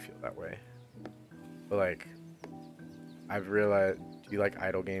didn't feel that way, but like, I've realized. Do you like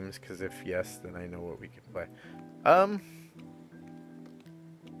idle games? Because if yes, then I know what we can play.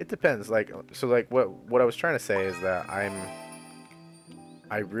 It depends. Like, so like what I was trying to say is that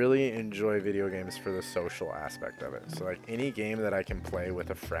I really enjoy video games for the social aspect of it. So like, any game that I can play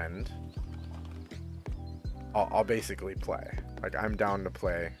with a friend, I'll basically play. Like, I'm down to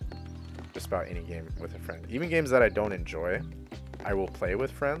play just about any game with a friend. Even games that I don't enjoy, I will play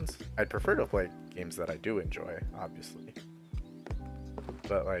with friends. I'd prefer to play games that I do enjoy, obviously.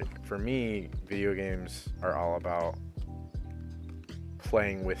 But like, for me, video games are all about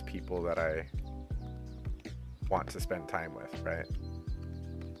playing with people that I want to spend time with, right?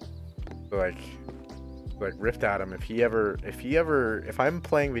 So like Rift Adam, if I'm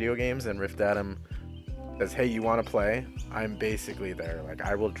playing video games and Rift Adam says, hey, you want to play? I'm basically there. Like,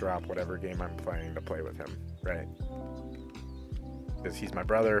 I will drop whatever game I'm playing to play with him, right? Because he's my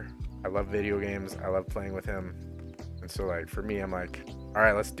brother. I love video games. I love playing with him. And so like, for me, I'm like, all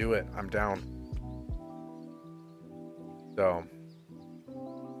right, let's do it. I'm down. So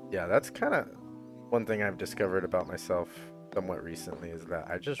yeah, that's kind of one thing I've discovered about myself somewhat recently, is that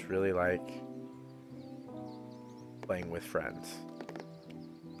I just really like playing with friends.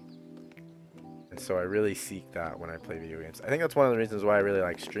 And so I really seek that when I play video games. I think that's one of the reasons why I really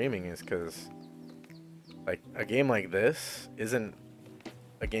like streaming, is because like, a game like this isn't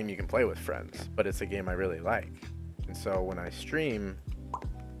a game you can play with friends, but it's a game I really like. And so when I stream,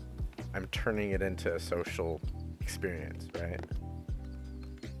 I'm turning it into a social experience, right?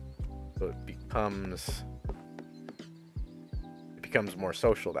 So it becomes more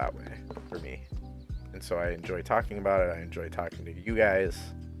social that way for me. And so I enjoy talking about it. I enjoy talking to you guys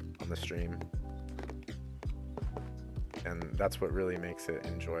on the stream. And that's what really makes it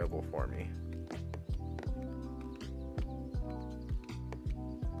enjoyable for me.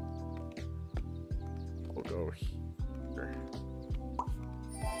 We'll go here.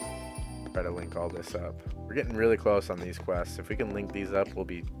 Try to link all this up. We're getting really close on these quests. If we can link these up,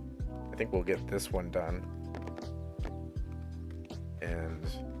 I think we'll get this one done. And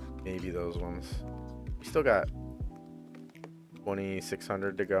maybe those ones. We still got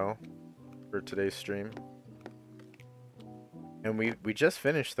 2,600 to go for today's stream. And we just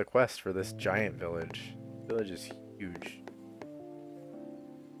finished the quest for this giant village. The village is huge.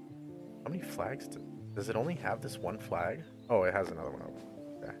 How many flags does it only have? This one flag? Oh, it has another one over.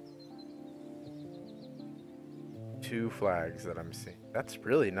 Okay. 2 flags that I'm seeing. That's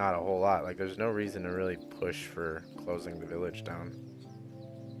really not a whole lot. Like, there's no reason to really push for closing the village down.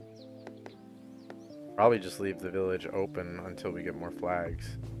 Probably just leave the village open until we get more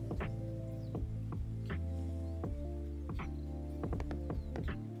flags.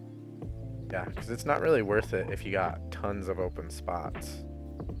 Yeah, because it's not really worth it if you got tons of open spots.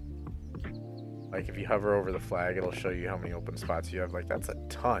 Like, if you hover over the flag, it'll show you how many open spots you have. Like, that's a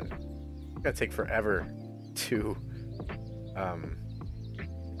ton. It's gonna take forever to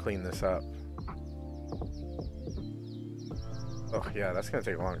clean this up. Oh, yeah, that's gonna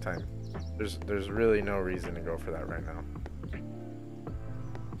take a long time. There's really no reason to go for that right now.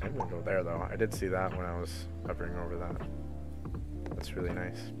 I'm gonna go there, though. I did see that when I was hovering over that. That's really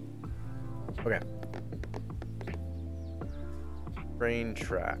nice. Okay. Train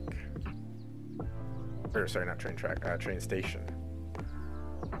track. Or, sorry, not train track. Train station.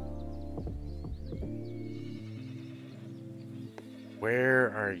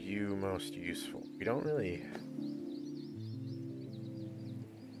 Where are you most useful? We don't really...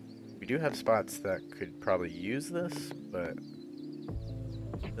 We do have spots that could probably use this, but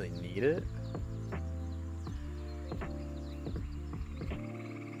don't really need it.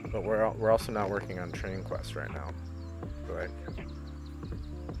 But we're also not working on train quests right now. So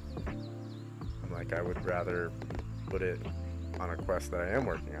like I would rather put it on a quest that I am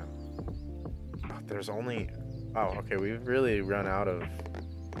working on. Oh, there's only... Oh, okay, we've really run out of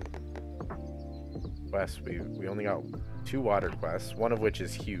quests. We only got 2 water quests, one of which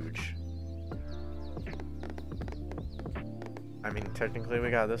is huge. I mean, technically we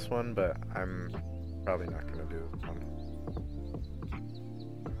got this one, but I'm probably not gonna do this one.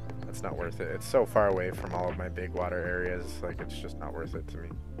 It's not worth it. It's so far away from all of my big water areas, like it's just not worth it to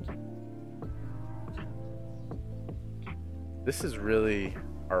me. This is really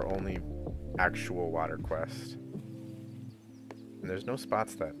our only actual water quest. And there's no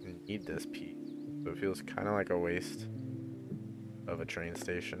spots that need this piece. So it feels kind of like a waste of a train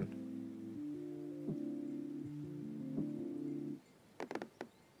station.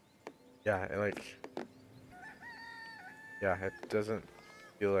 Yeah, it doesn't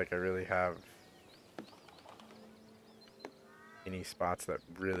feel like I really have any spots that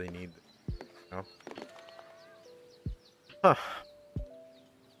really need, you know? Huh.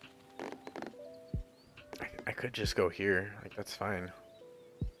 I could just go here, like that's fine.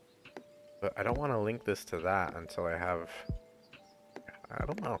 But I don't want to link this to that until I have, I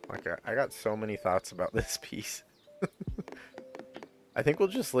don't know, like I got so many thoughts about this piece. I think we'll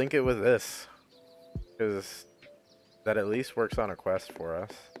just link it with this, because that at least works on a quest for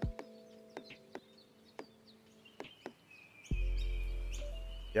us.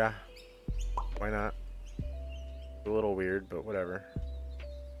 Yeah, why not? It's a little weird, but whatever.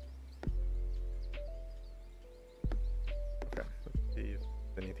 Okay, let's see if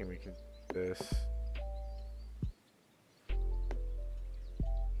there's anything we can do this.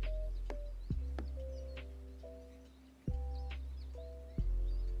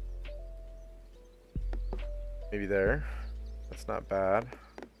 Maybe there. That's not bad.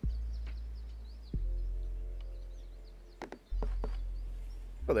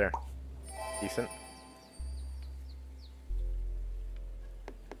 Go there. Decent.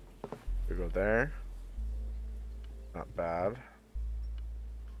 We go there. Not bad.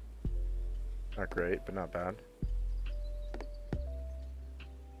 Not great, but not bad.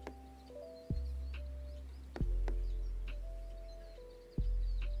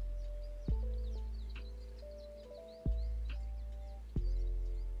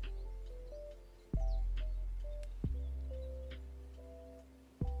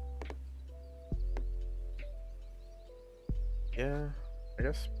 Yeah, I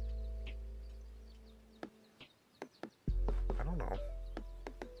guess. I don't know.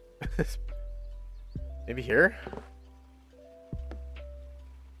 Maybe here?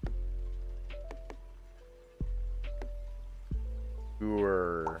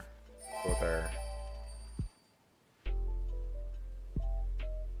 Or go there.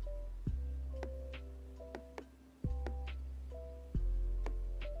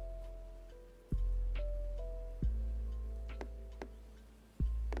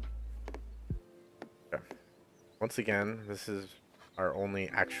 Okay. Once again, this is our only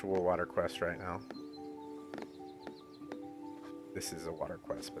actual water quest right now. This is a water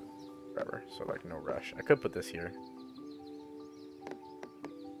quest, but forever, so like no rush. I could put this here,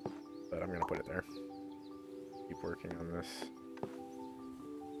 but I'm gonna put it there. Keep working on this.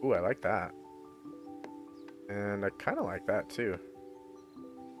 Ooh, I like that. And I kind of like that too.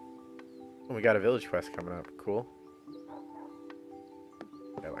 Oh, we got a village quest coming up. Cool.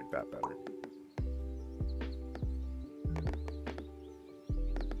 I like that better.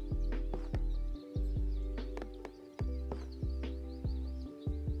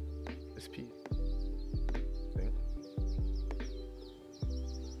 this piece thing.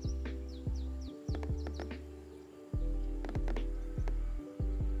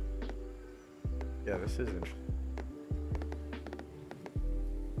 Yeah, this is interesting.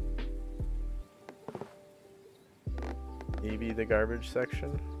 Maybe the garbage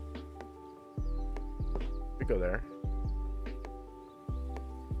section. We go there.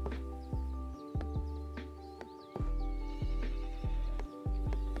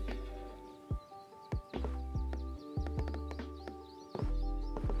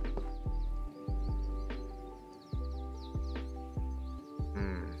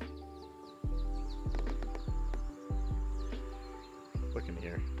 Look in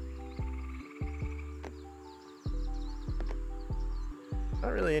here.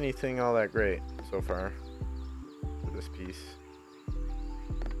 Not really anything all that great so far for this piece.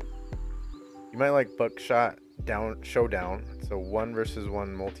 You might like Buckshot Showdown. It's a 1 versus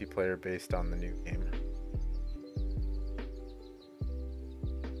 1 multiplayer based on the new game.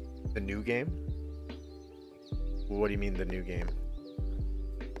 The new game? What do you mean the new game?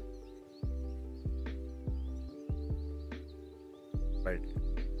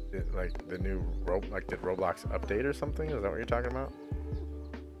 Like the new did Roblox update or something? Is that what you're talking about?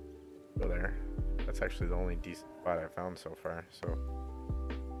 Go there. That's actually the only decent spot I found so far. So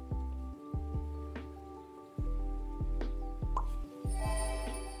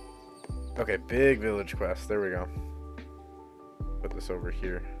okay, big village quest. There we go. Put this over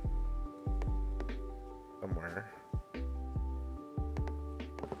here somewhere.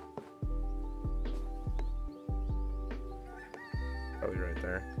 Probably right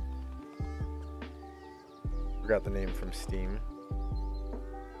there. Forgot the name from Steam.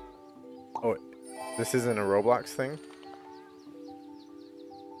 Oh, this isn't a Roblox thing?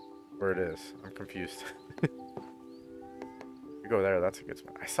 Or it is? I'm confused. We go there, that's a good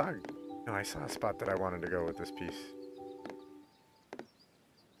spot. I saw a spot that I wanted to go with this piece.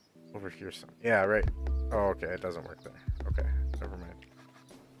 Over here some. Yeah, right. Oh, okay, it doesn't work there. Okay, never mind.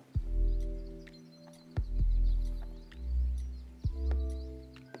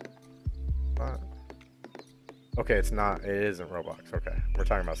 Okay, it's not. It isn't Roblox. Okay, we're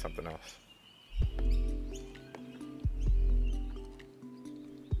talking about something else.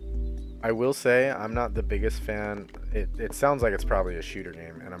 I will say I'm not the biggest fan. It sounds like it's probably a shooter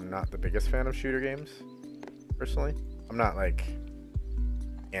game, and I'm not the biggest fan of shooter games, personally. I'm not like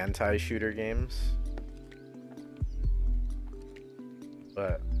anti-shooter games,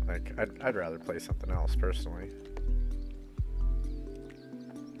 but like I'd rather play something else personally.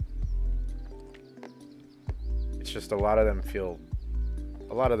 It's just a lot of them feel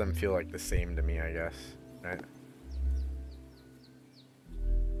like the same to me, I guess, right?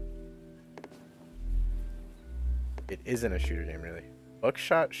 It isn't a shooter game, really.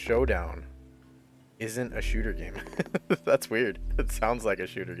 Buckshot Showdown isn't a shooter game. That's weird. It sounds like a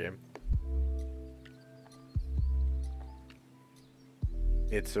shooter game.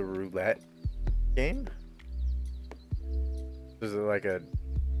 It's a roulette game? Is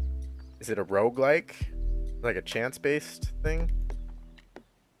it a roguelike? Like a chance-based thing?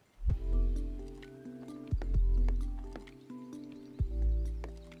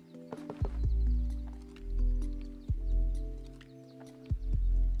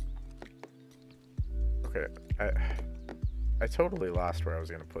 Okay, I totally lost where I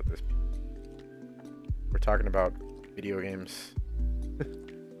was gonna put this. We're talking about video games.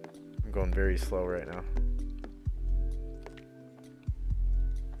 I'm going very slow right now.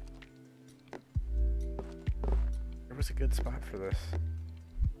 There was a good spot for this.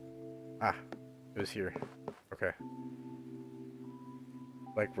 Ah, it was here. Okay.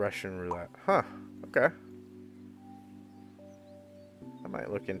 Like Russian roulette. Huh, okay. I might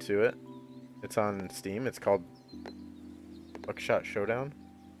look into it. It's on Steam. It's called Buckshot Showdown.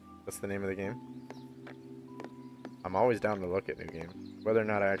 That's the name of the game. I'm always down to look at new games. Whether or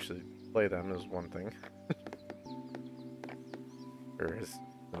not I actually play them is one thing. Or is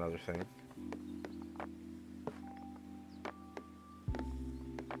another thing.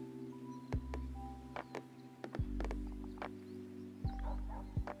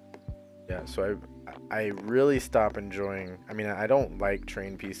 Yeah, so I really stop enjoying. I mean, I don't like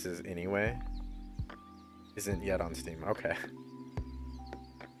train pieces anyway. Isn't yet on Steam. Okay.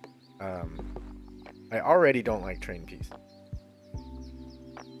 I already don't like train pieces.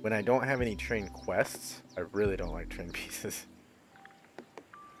 When I don't have any train quests, I really don't like train pieces.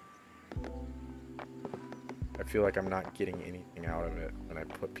 I feel like I'm not getting anything out of it when I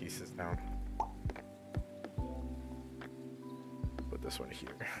put pieces down. Put this one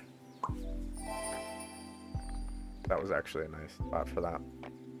here. That was actually a nice spot for that.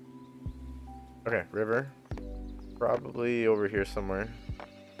 Okay, river. Probably over here somewhere.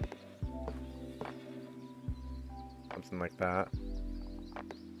 Something like that.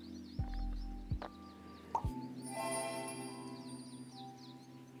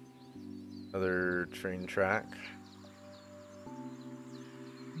 Another train track.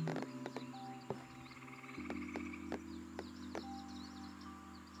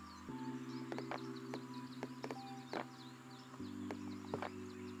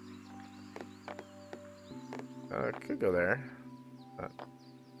 Could go there. Not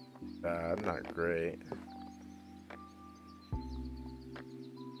bad, not great.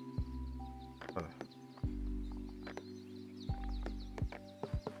 Huh.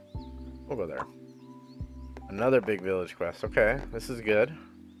 We'll go there. Another big village quest. Okay, this is good.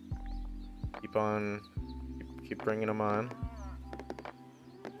 Keep bringing them on.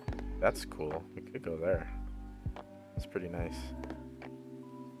 That's cool. We could go there. That's pretty nice.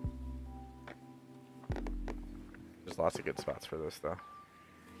 There's lots of good spots for this, though.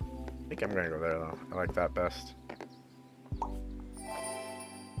 I think I'm gonna go there, though. I like that best.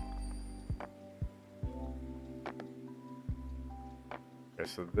 Okay,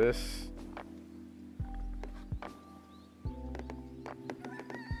 so this...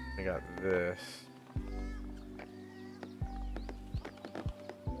 I got this.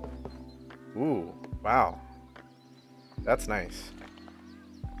 Ooh, wow. That's nice.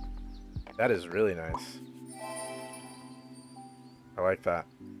 That is really nice. I like that.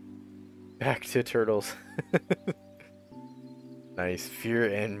 Back to turtles. Nice. Fear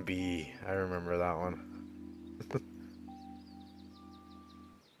NB. I remember that one.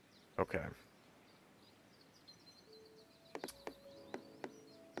 Okay.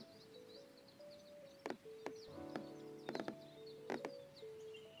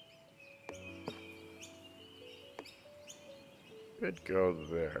 Could go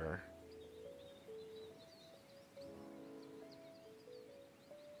there.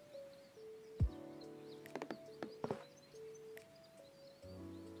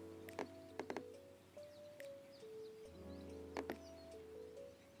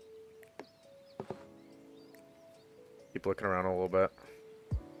 Keep looking around a little bit.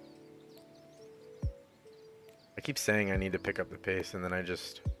 I keep saying I need to pick up the pace, and then I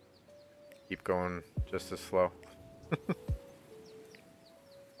just keep going just as slow.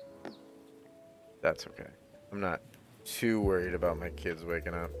 That's okay. I'm not too worried about my kids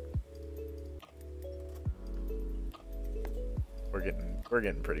waking up. We're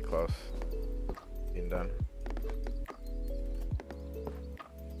getting pretty close. Being done.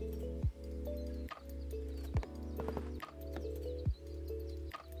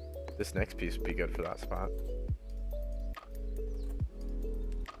 This next piece would be good for that spot.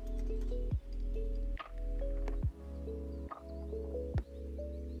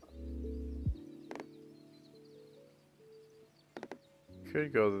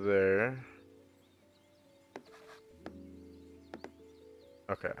 Could go there.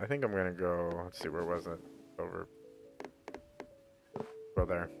 Okay, I think I'm gonna go, let's see, where was it? Over. Go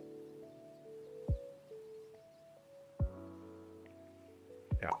there.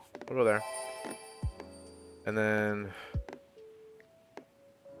 Yeah, we'll go there. And then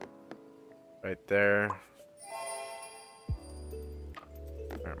right there.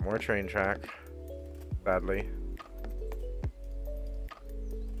 Alright, more train track. Sadly.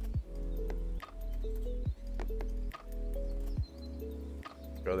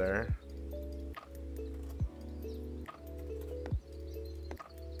 Go there.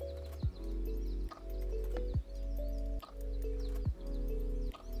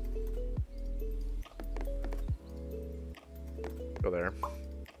 Go there.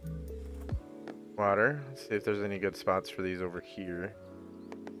 Water. Let's see if there's any good spots for these over here.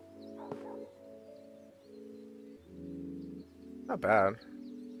 Not bad.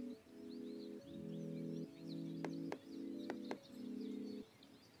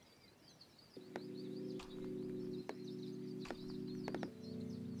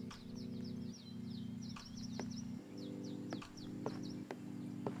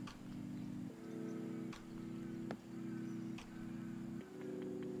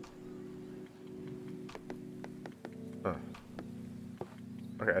 Huh.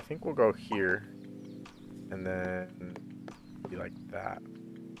 Okay, I think we'll go here and then be like that.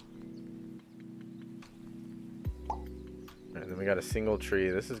 And then we got a single tree.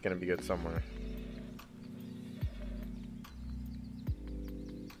 This is gonna be good somewhere.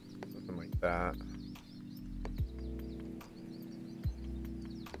 Something like that.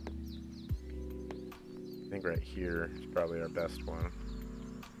 I think right here is probably our best one.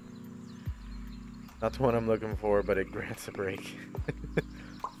 Not the one I'm looking for, but it grants a break.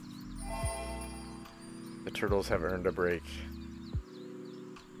 turtles have earned a break.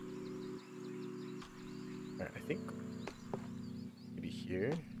 Alright, I think maybe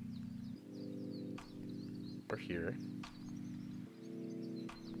here or here.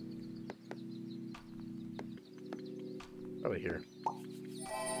 Probably here.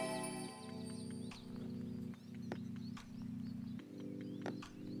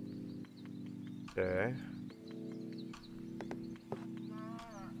 Okay.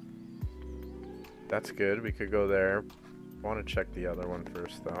 That's good. We could go there. I want to check the other one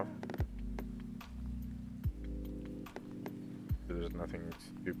first, though. There's nothing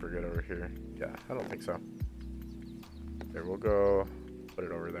super good over here. Yeah, I don't think so. Okay, we'll go put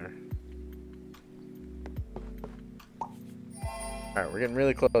it over there. Alright, we're getting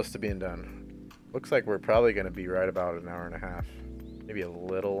really close to being done. Looks like we're probably going to be right about an hour and a half. Maybe a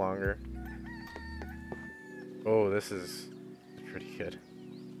little longer. Oh, this is pretty good.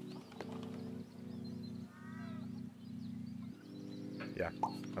 Yeah,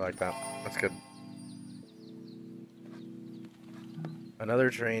 I like that. That's good. Another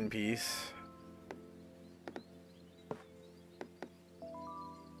train piece.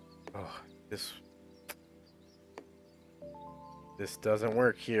 Oh, this doesn't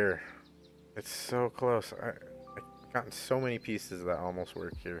work here. It's so close. I've gotten so many pieces that almost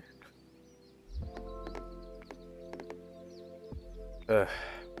work here. Ugh.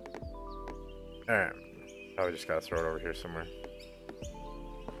 Alright. Probably just gotta throw it over here somewhere.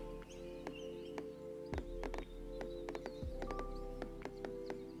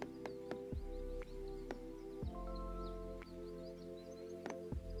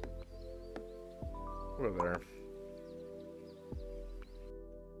 Over there.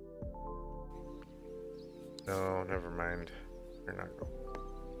 No, never mind. You're not going.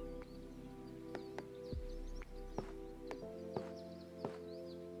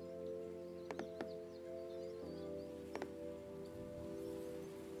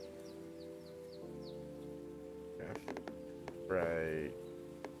 Okay. Right.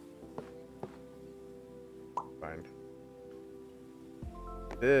 Fine.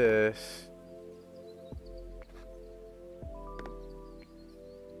 This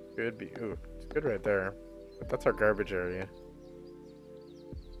could be. Ooh, it's good right there. But that's our garbage area.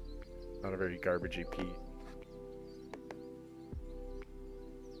 Not a very garbagey piece.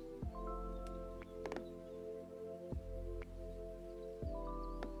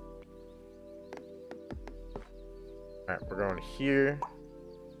 Alright, we're going here.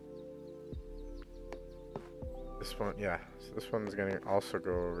 This one, yeah. So this one's gonna also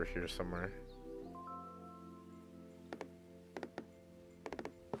go over here somewhere.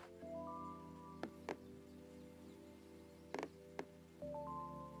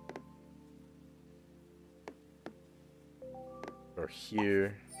 Or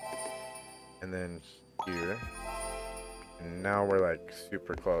here. And then here. And now we're like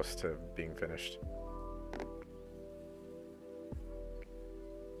super close to being finished.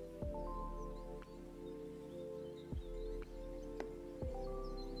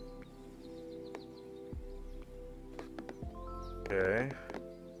 Okay.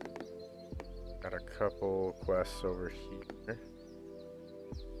 Got a couple quests over here.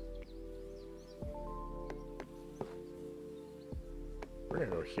 We're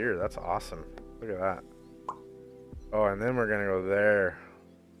gonna go here. That's awesome. Look at that. Oh, and then we're gonna go there.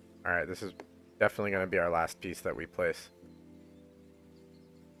 Alright, this is definitely gonna be our last piece that we place.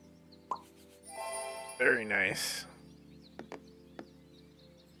 Very nice.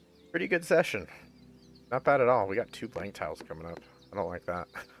 Pretty good session. Not bad at all. We got 2 blank tiles coming up. I don't like that.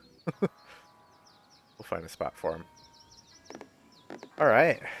 We'll find a spot for them.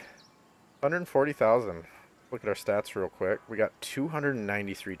 Alright. 140,000. Look at our stats real quick. We got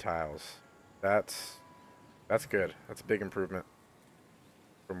 293 tiles. That's good. That's a big improvement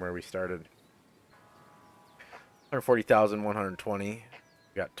from where we started. 140,120. We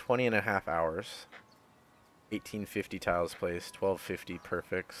got 20 and a half hours. 1850 tiles placed. 1250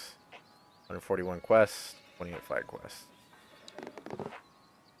 perfects. 141 quests, 28 flag quests.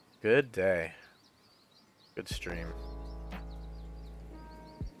 Good day. Good stream.